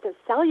 at the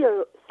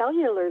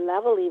cellular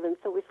level even.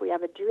 So if we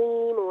have a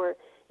dream or,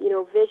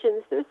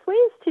 visions, there's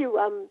ways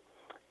to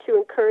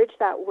encourage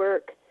that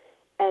work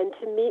and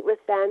to meet with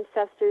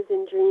ancestors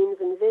in dreams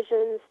and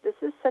visions. This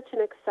is such an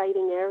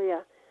exciting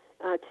area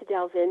to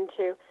delve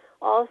into.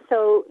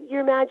 Also, your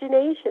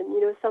imagination.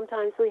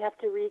 Sometimes we have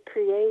to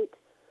recreate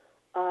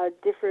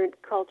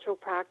different cultural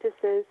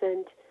practices,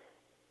 and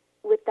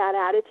with that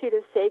attitude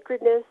of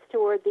sacredness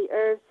toward the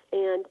earth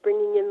and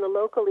bringing in the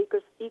local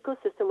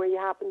ecosystem where you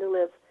happen to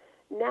live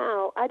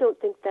now, I don't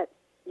think that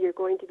you're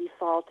going to be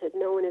faulted.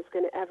 No one is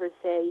going to ever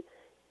say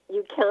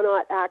you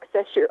cannot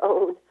access your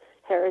own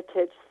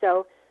heritage.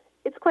 So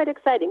it's quite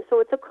exciting. So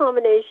it's a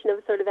combination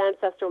of sort of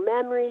ancestral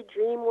memory,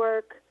 dream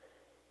work,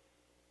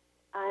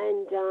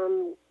 and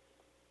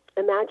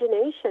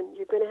imagination.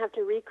 You're going to have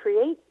to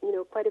recreate,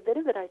 quite a bit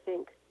of it, I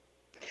think.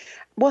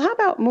 Well, how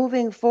about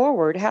moving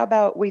forward? How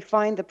about we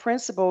find the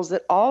principles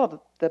that all of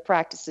the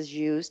practices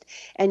used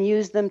and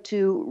use them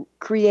to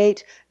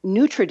create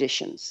new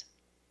traditions?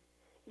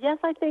 Yes,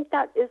 I think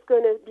that is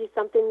going to be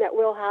something that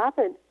will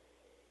happen.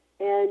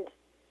 And,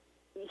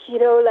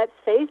 let's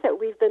face it,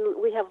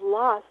 we have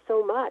lost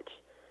so much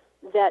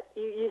that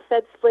you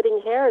said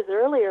splitting hairs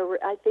earlier.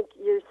 I think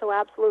you're so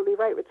absolutely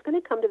right. It's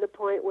going to come to the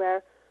point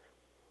where,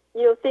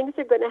 things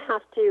are going to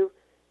have to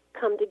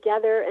come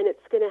together, and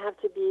it's going to have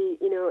to be,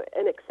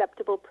 an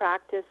acceptable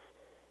practice,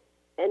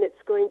 and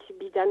it's going to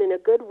be done in a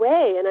good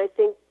way. And I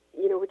think,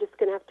 we're just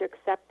going to have to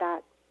accept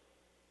that.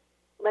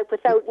 Like,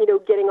 without,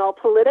 getting all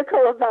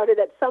political about it,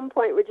 at some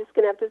point we're just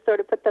going to have to sort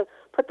of put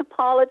the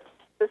politics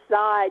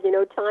aside.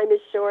 Time is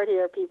short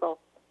here, people.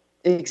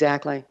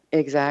 Exactly.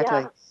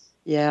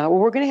 Yeah. Well,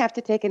 we're going to have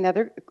to take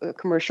another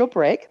commercial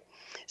break.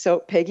 So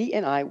Peggy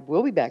and I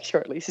will be back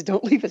shortly, so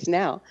don't leave us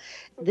now.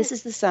 This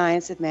is The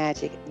Science of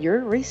Magic, your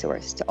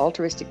resource to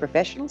altruistic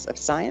professionals of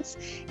science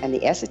and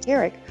the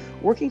esoteric,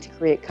 working to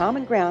create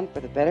common ground for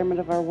the betterment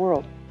of our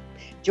world.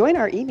 Join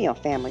our email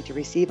family to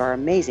receive our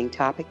amazing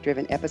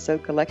topic-driven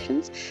episode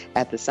collections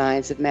at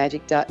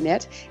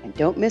thescienceofmagic.net, and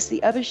don't miss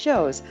the other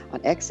shows on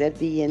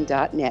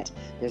xzbn.net.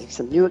 There's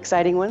some new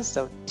exciting ones,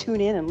 so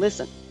tune in and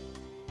listen.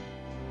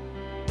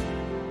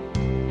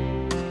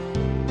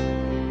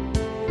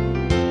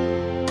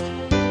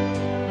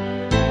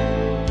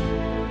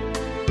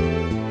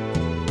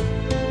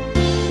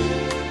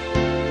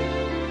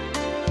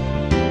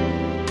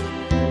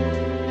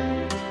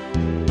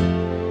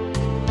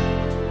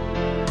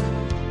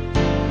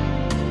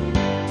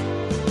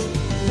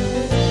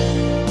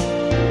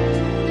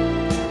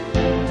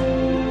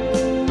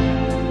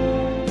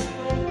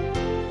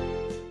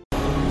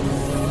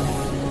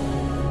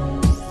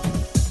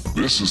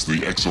 This is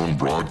the X-Zone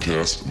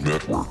Broadcast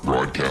Network,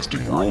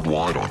 broadcasting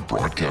worldwide on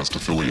broadcast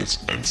affiliates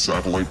and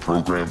satellite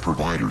program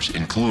providers,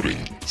 including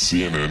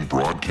CNN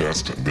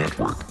Broadcast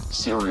Network,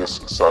 Sirius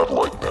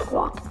Satellite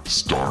Network,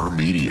 Star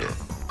Media,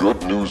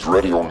 Good News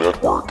Radio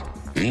Network,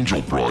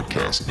 Angel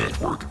Broadcast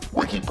Network,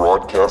 Wiki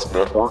Broadcast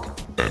Network,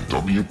 and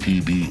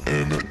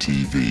WPBN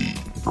TV.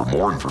 For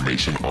more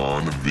information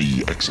on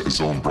the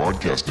X-Zone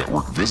Broadcast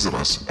Network, visit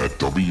us at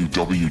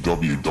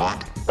www.xzbn.net.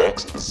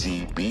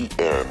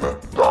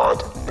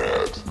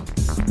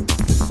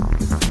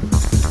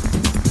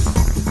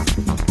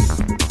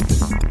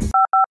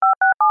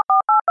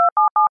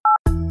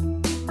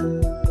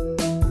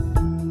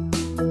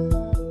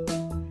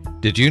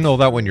 Did you know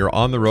that when you're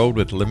on the road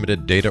with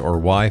limited data or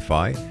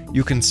Wi-Fi,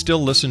 you can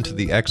still listen to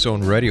the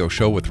X-Zone Radio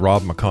Show with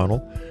Rob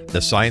McConnell,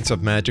 The Science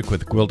of Magic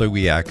with Gwilda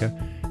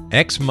Wiyaka,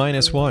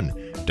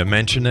 X-1,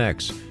 Dimension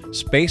X,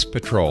 Space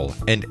Patrol,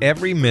 and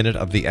every minute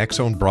of the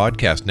X-Zone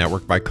Broadcast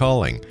Network by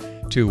calling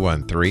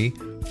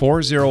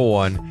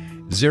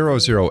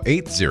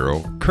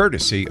 213-401-0080,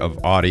 courtesy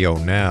of Audio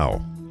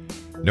Now.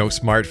 No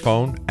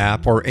smartphone,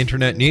 app, or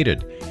internet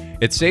needed.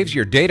 It saves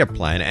your data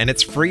plan and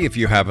it's free if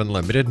you have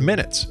unlimited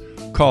minutes.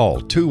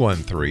 Call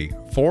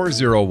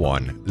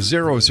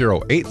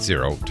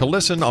 213-401-0080 to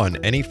listen on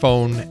any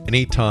phone,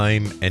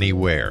 anytime,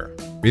 anywhere.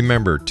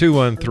 Remember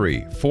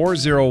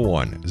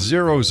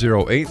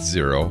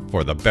 213-401-0080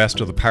 for the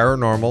best of the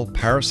paranormal,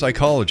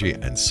 parapsychology,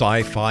 and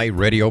sci-fi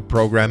radio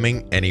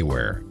programming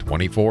anywhere,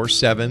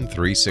 24/7,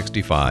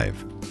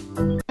 365.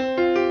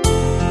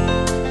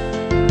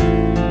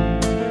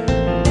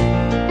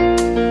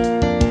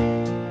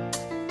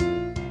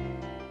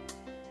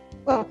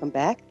 Welcome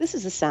back. This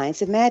is the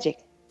Science of Magic,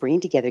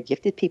 bringing together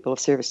gifted people of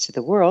service to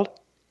the world.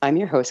 I'm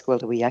your host,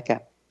 Gwilda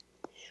Wiyaka.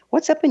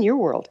 What's up in your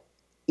world?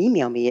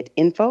 Email me at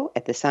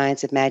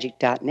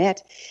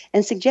info@thescienceofmagic.net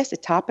and suggest a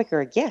topic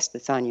or a guest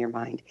that's on your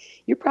mind.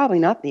 You're probably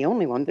not the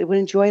only one that would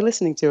enjoy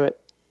listening to it.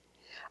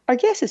 Our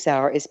guest this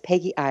hour is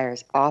Pegi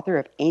Eyers, author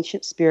of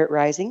Ancient Spirit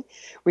Rising,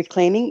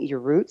 Reclaiming Your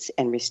Roots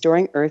and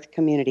Restoring Earth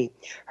Community.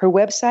 Her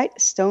website,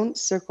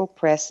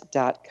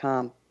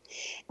 stonecirclepress.com.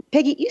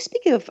 Pegi, you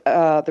speak of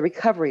the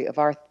recovery of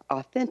our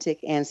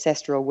authentic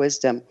ancestral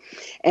wisdom,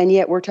 and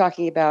yet we're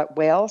talking about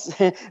whales.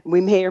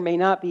 We may or may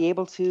not be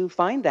able to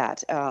find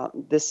that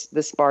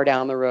this far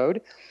down the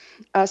road.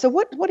 So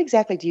what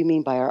exactly do you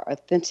mean by our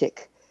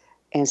authentic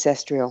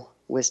ancestral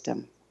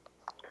wisdom?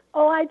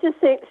 Oh, I just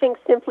think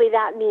simply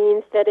that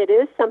means that it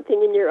is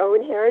something in your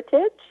own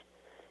heritage.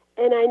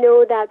 And I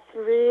know that's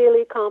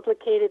really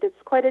complicated.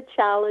 It's quite a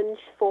challenge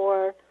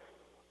for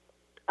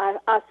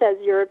us as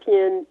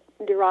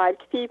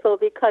European-derived people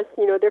because,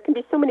 there can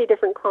be so many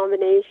different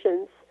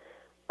combinations.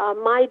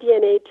 My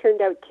DNA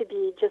turned out to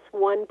be just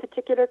one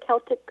particular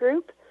Celtic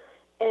group.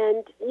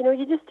 And,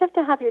 you just have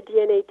to have your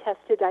DNA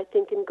tested, I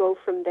think, and go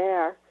from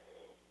there.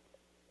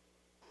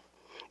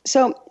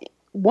 So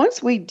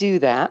once we do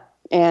that,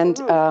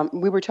 and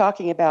we were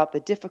talking about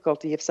the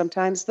difficulty of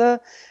sometimes the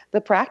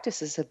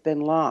practices have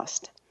been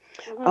lost.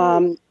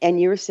 And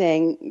you were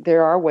saying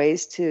there are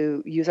ways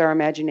to use our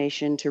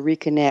imagination to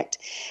reconnect.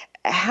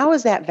 How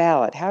is that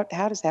valid?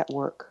 How does that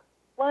work?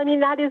 Well,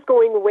 that is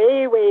going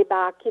way, way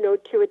back, to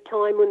a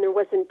time when there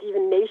wasn't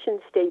even nation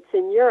states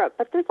in Europe.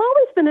 But there's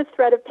always been a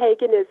thread of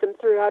paganism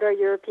throughout our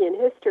European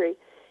history.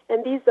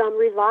 And these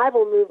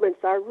revival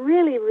movements are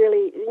really,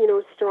 really,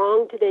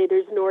 strong today.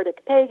 There's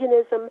Nordic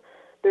paganism.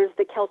 There's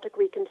the Celtic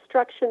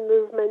Reconstruction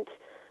movement.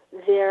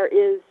 There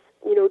is,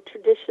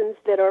 traditions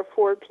that are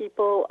for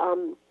people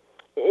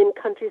in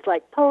countries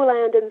like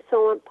Poland and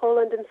so on.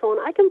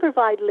 I can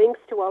provide links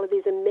to all of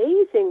these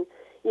amazing,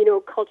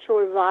 new cultural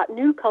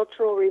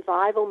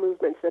revival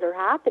movements that are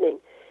happening.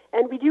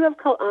 And we do have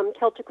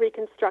Celtic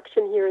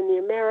Reconstruction here in the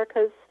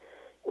Americas.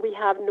 We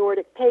have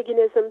Nordic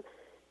paganism.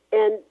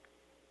 And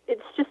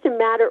it's just a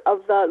matter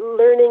of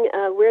learning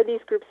where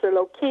these groups are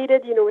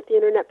located. With the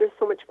internet, there's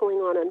so much going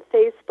on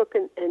Facebook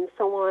and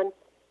so on.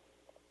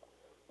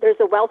 There's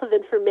a wealth of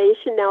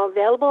information now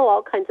available.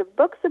 All kinds of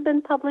books have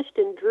been published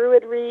in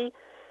Druidry.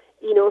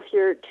 If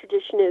your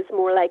tradition is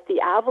more like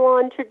the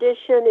Avalon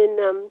tradition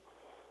in,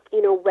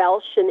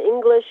 Welsh and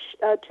English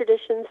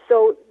traditions.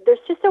 So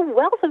there's just a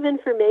wealth of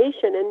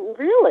information. And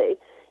really,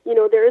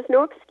 there is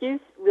no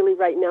excuse really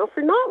right now for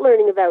not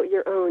learning about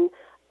your own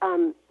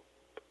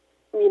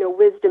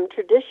wisdom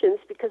traditions,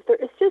 because there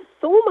is just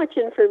so much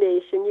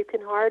information. You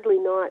can hardly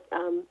not,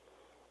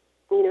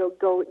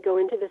 go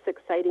into this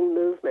exciting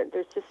movement.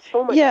 There's just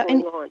so much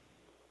going on.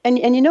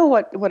 And you know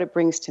what it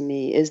brings to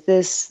me is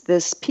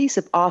this piece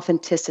of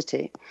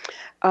authenticity.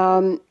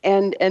 And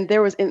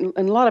there was in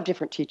a lot of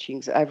different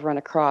teachings I've run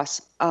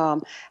across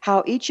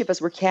how each of us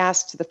were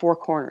cast to the four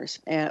corners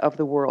of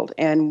the world.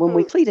 And when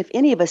we plead, if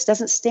any of us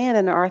doesn't stand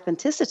in our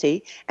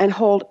authenticity and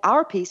hold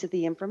our piece of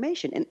the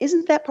information, and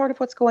isn't that part of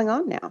what's going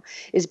on now,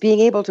 is being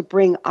able to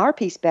bring our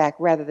piece back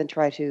rather than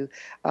try to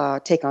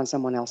take on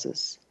someone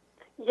else's?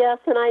 Yes,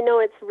 and I know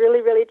it's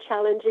really, really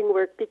challenging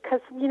work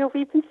because,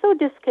 we've been so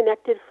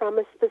disconnected from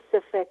a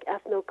specific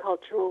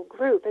ethnocultural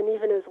group. And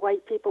even as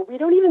white people, we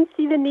don't even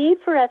see the need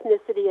for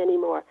ethnicity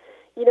anymore.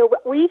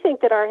 We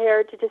think that our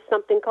heritage is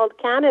something called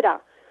Canada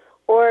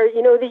or,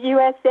 the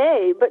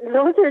USA, but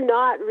those are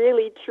not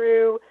really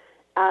true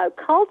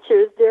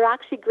cultures. They're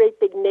actually great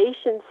big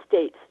nation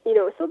states,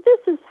 So this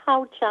is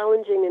how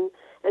challenging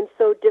and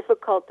so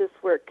difficult this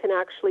work can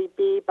actually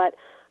be. But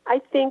I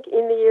think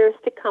in the years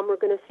to come, we're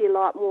going to see a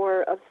lot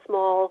more of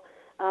small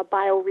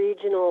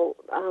bioregional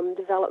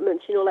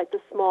developments, like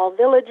the small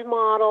village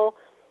model,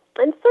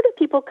 and sort of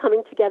people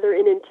coming together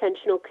in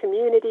intentional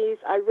communities.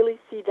 I really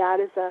see that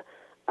as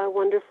a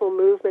wonderful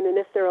movement, and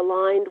if they're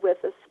aligned with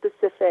a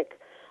specific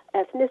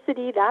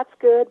ethnicity, that's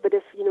good, but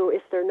if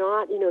they're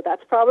not,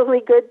 that's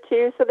probably good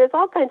too. So there's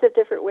all kinds of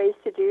different ways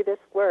to do this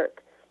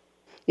work.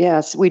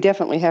 Yes, we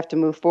definitely have to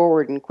move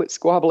forward and quit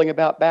squabbling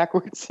about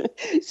backwards.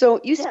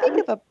 So you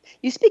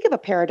speak of a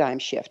paradigm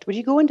shift. Would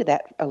you go into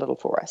that a little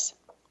for us?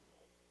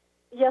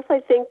 Yes, I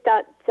think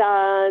that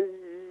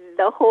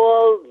the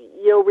whole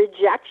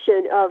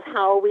rejection of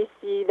how we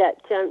see that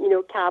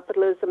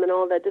capitalism and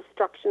all the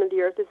destruction of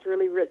the earth is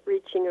really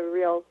reaching a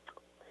real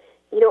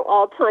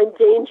all-time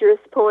dangerous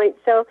point.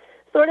 So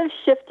sort of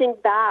shifting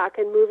back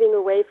and moving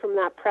away from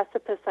that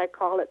precipice, I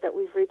call it, that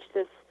we've reached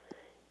this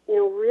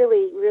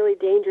really, really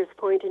dangerous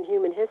point in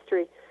human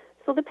history.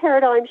 So the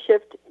paradigm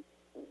shift,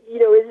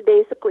 is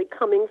basically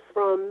coming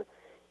from,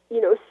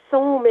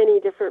 so many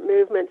different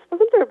movements.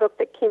 Wasn't there a book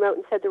that came out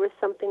and said there was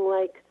something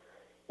like,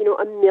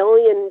 1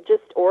 million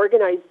just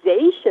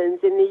organizations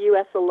in the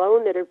U.S.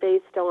 alone that are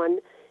based on,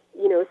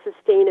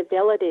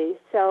 sustainability.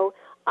 So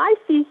I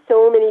see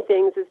so many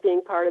things as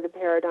being part of the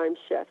paradigm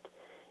shift.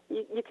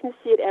 You can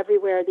see it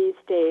everywhere these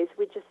days.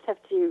 We just have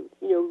to,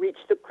 reach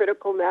the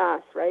critical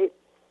mass, right?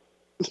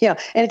 Yeah,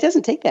 and it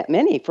doesn't take that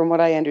many, from what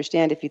I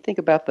understand, if you think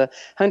about the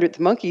 100th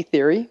monkey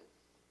theory.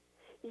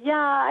 Yeah,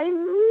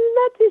 I'm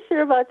not too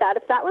sure about that.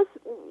 If that was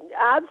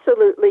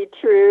absolutely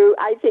true,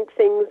 I think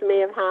things may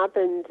have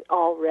happened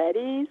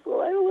already.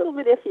 So I'm a little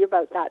bit iffy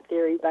about that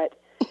theory, but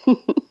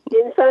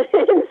in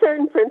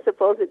certain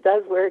principles, it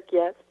does work,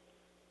 yes.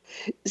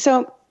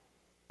 So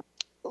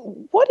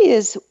what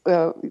is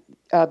the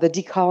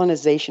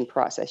decolonization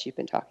process you've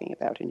been talking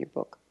about in your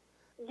book?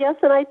 Yes,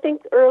 and I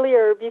think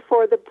earlier,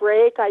 before the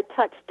break, I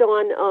touched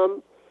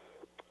on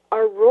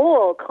our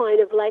role, kind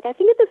of like, I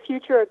think in the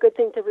future, a good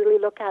thing to really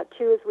look at,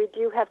 too, is we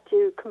do have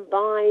to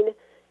combine,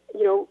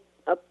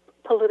 a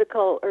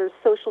political or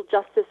social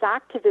justice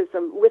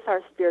activism with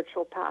our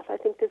spiritual path. I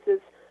think this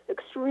is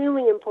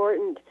extremely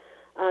important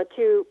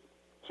to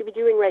be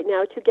doing right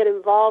now, to get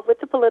involved with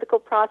the political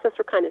process.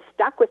 We're kind of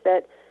stuck with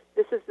it.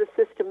 This is the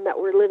system that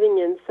we're living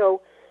in.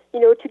 So,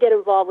 to get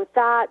involved with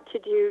that, to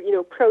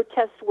do,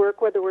 protest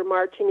work, whether we're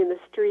marching in the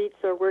streets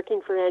or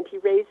working for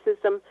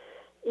anti-racism.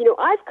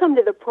 I've come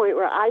to the point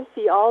where I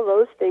see all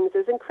those things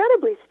as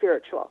incredibly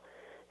spiritual.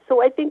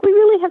 So I think we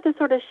really have to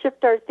sort of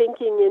shift our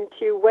thinking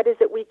into what is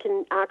it we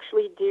can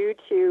actually do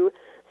to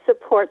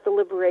support the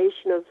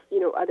liberation of,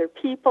 other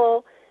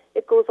people.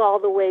 It goes all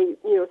the way,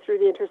 through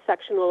the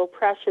intersectional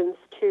oppressions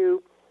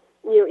to,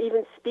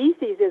 even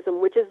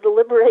speciesism, which is the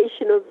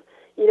liberation of,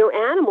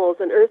 animals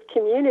and earth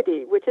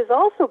community, which has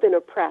also been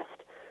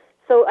oppressed.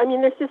 So,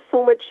 there's just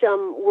so much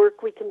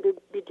work we can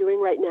be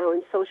doing right now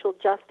in social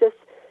justice.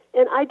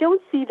 And I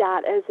don't see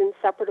that as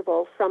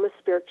inseparable from a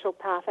spiritual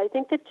path. I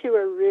think the two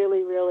are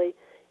really, really,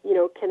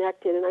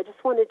 connected. And I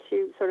just wanted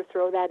to sort of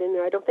throw that in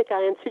there. I don't think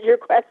I answered your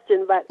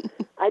question, but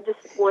I just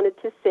wanted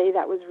to say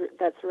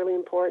that's really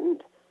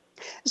important.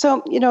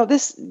 So,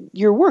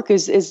 your work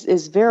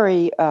is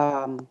very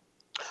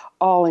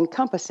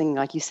all-encompassing,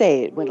 like you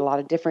say. It went a lot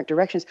of different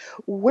directions.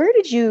 Where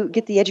did you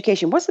get the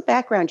education? What's the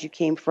background you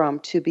came from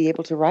to be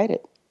able to write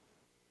it?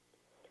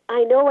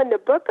 I know when the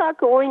book got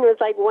going, it was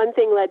like one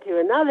thing led to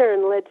another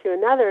and led to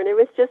another, and it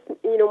was just,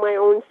 my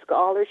own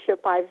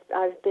scholarship. I've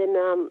been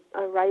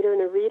a writer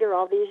and a reader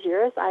all these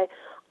years.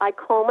 I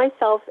call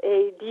myself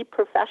a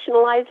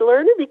deprofessionalized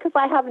learner because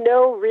I have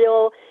no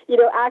real,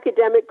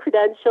 academic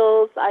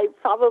credentials. I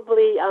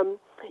probably,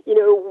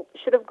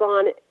 should have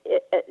gone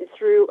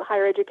through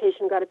higher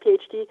education, got a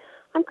PhD.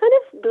 I'm kind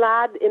of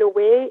glad in a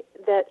way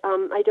that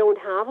I don't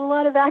have a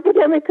lot of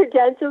academic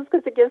credentials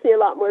because it gives me a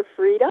lot more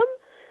freedom.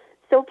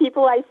 So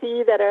people I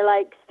see that are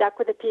like stuck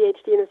with a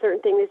PhD in a certain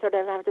thing, they sort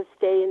of have to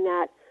stay in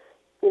that,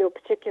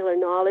 particular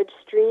knowledge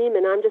stream.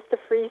 And I'm just a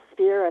free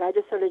spirit. I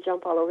just sort of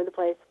jump all over the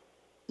place.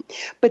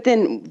 But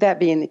then that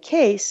being the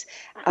case,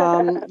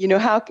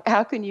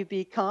 how can you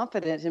be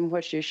confident in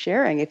what you're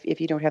sharing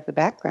if you don't have the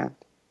background?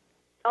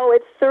 Oh,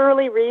 it's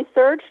thoroughly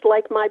researched.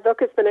 Like my book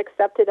has been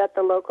accepted at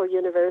the local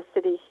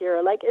university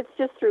here. Like it's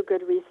just through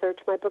good research.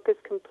 My book is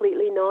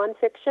completely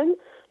nonfiction.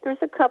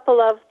 There's a couple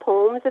of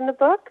poems in the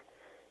book.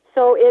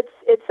 So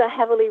it's a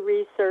heavily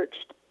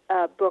researched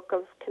book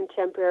of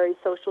contemporary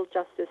social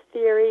justice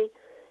theory.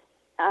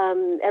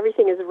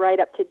 Everything is right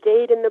up to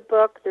date in the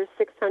book. There's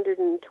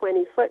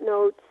 620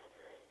 footnotes,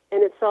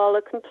 and it's all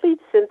a complete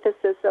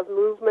synthesis of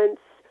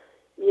movements,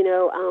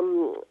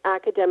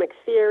 academic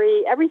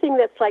theory, everything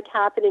that's like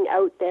happening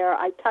out there.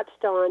 I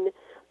touched on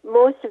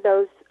most of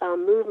those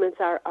movements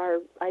are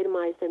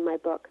itemized in my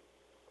book.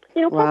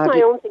 Plus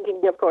my own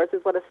thinking, of course,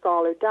 is what a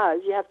scholar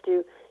does. You have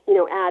to,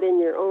 add in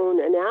your own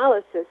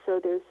analysis. So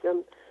there's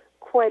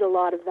quite a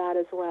lot of that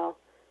as well.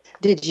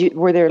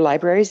 Were there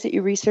libraries that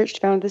you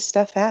found this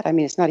stuff at? I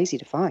mean, it's not easy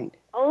to find.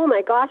 Oh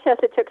my gosh, yes,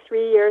 it took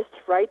 3 years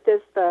to write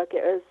this book.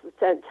 It was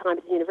sent time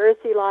to the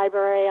university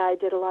library. I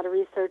did a lot of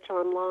research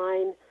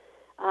online.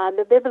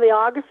 The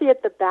bibliography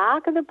at the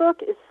back of the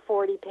book is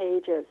 40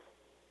 pages.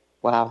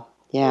 Wow,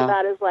 yeah. So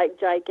that is like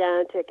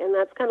gigantic, and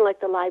that's kind of like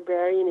the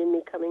librarian in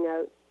me coming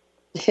out.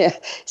 Yeah.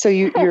 So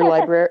you're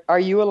are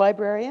you a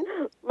librarian?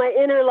 My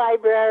inner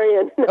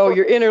librarian. Oh,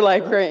 your inner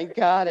librarian.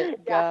 Got it.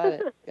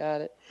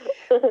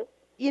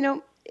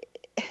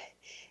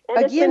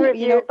 And it's been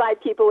reviewed by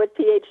people with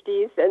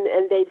PhDs,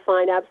 and they'd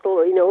find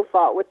absolutely no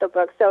fault with the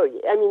book. So,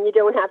 I mean, you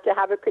don't have to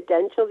have a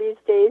credential these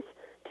days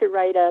to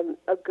write a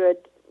good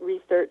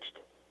researched,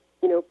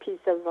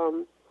 piece of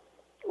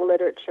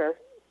literature.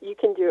 You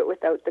can do it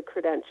without the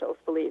credentials,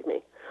 believe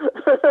me.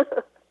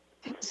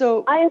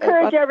 So I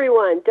encourage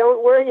everyone,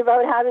 don't worry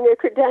about having a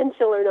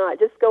credential or not.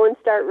 Just go and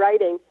start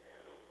writing.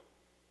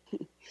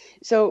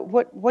 So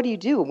what do you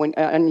do when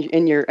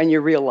in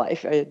your real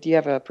life? Do you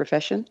have a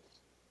profession?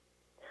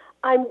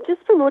 I'm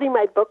just promoting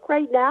my book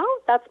right now.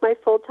 That's my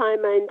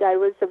full-time, and I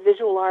was a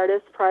visual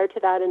artist prior to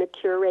that and a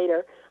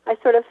curator. I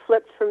sort of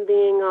flipped from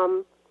being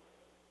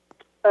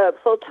a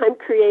full-time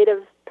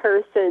creative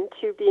person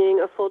to being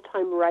a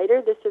full-time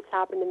writer. This just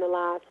happened in the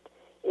last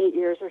 8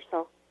 years or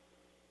so.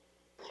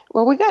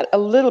 Well, we got a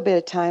little bit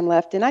of time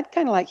left, and I'd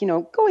kind of like,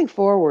 going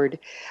forward,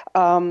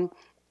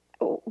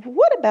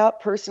 what about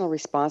personal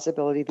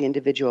responsibility of the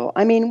individual?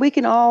 I mean, we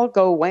can all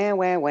go wham,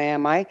 wham,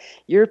 wham.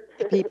 Your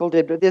people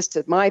did this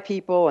to my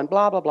people and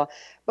blah, blah, blah.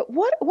 But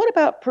what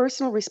about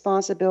personal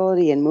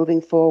responsibility and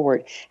moving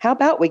forward? How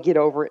about we get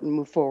over it and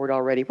move forward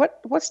already?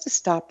 What's to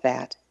stop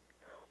that?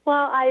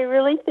 Well, I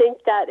really think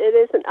that it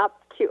isn't up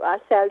to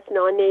us as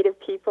non-Native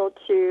people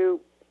to,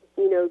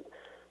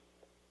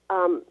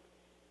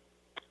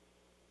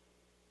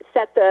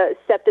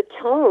 set the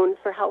tone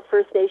for how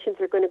First Nations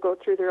are going to go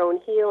through their own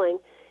healing.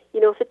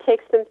 If it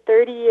takes them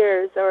 30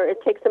 years or it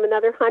takes them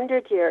another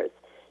 100 years,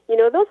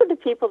 those are the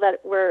people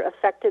that were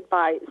affected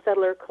by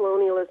settler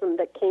colonialism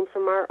that came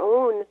from our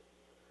own,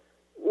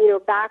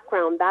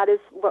 background. That is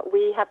what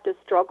we have to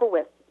struggle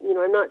with.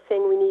 I'm not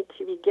saying we need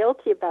to be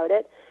guilty about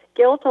it.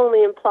 Guilt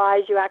only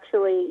implies you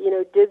actually,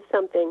 did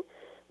something.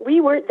 We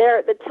weren't there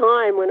at the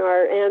time when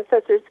our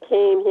ancestors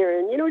came here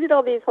and, did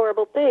all these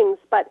horrible things.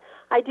 But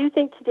I do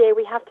think today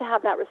we have to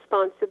have that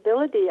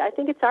responsibility. I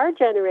think it's our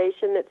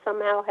generation that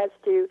somehow has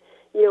to,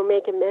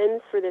 make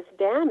amends for this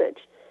damage.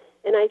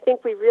 And I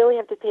think we really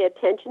have to pay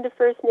attention to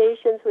First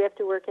Nations. We have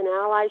to work in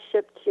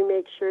allyship to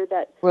make sure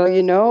that... Well,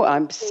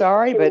 I'm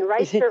sorry, but...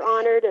 rights are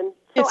honored. And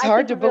so it's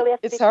hard to believe.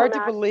 It's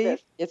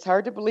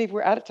hard to believe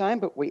we're out of time,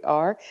 but we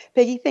are.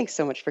 Peggy, thanks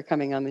so much for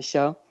coming on the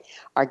show.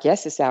 Our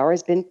guest this hour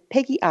has been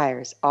Pegi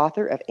Eyers,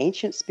 author of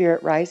Ancient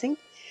Spirit Rising,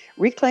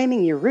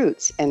 Reclaiming Your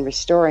Roots and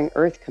Restoring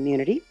Earth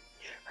Community.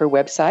 Her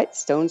website,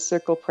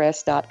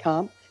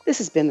 stonecirclepress.com. This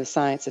has been The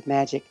Science of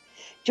Magic.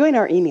 Join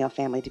our email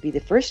family to be the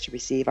first to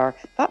receive our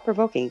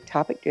thought-provoking,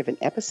 topic-driven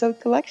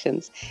episode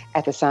collections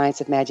at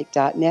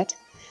thescienceofmagic.net.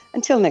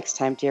 Until next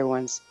time, dear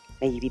ones,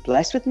 may you be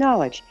blessed with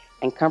knowledge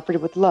and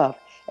comforted with love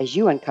as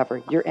you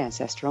uncover your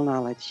ancestral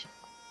knowledge.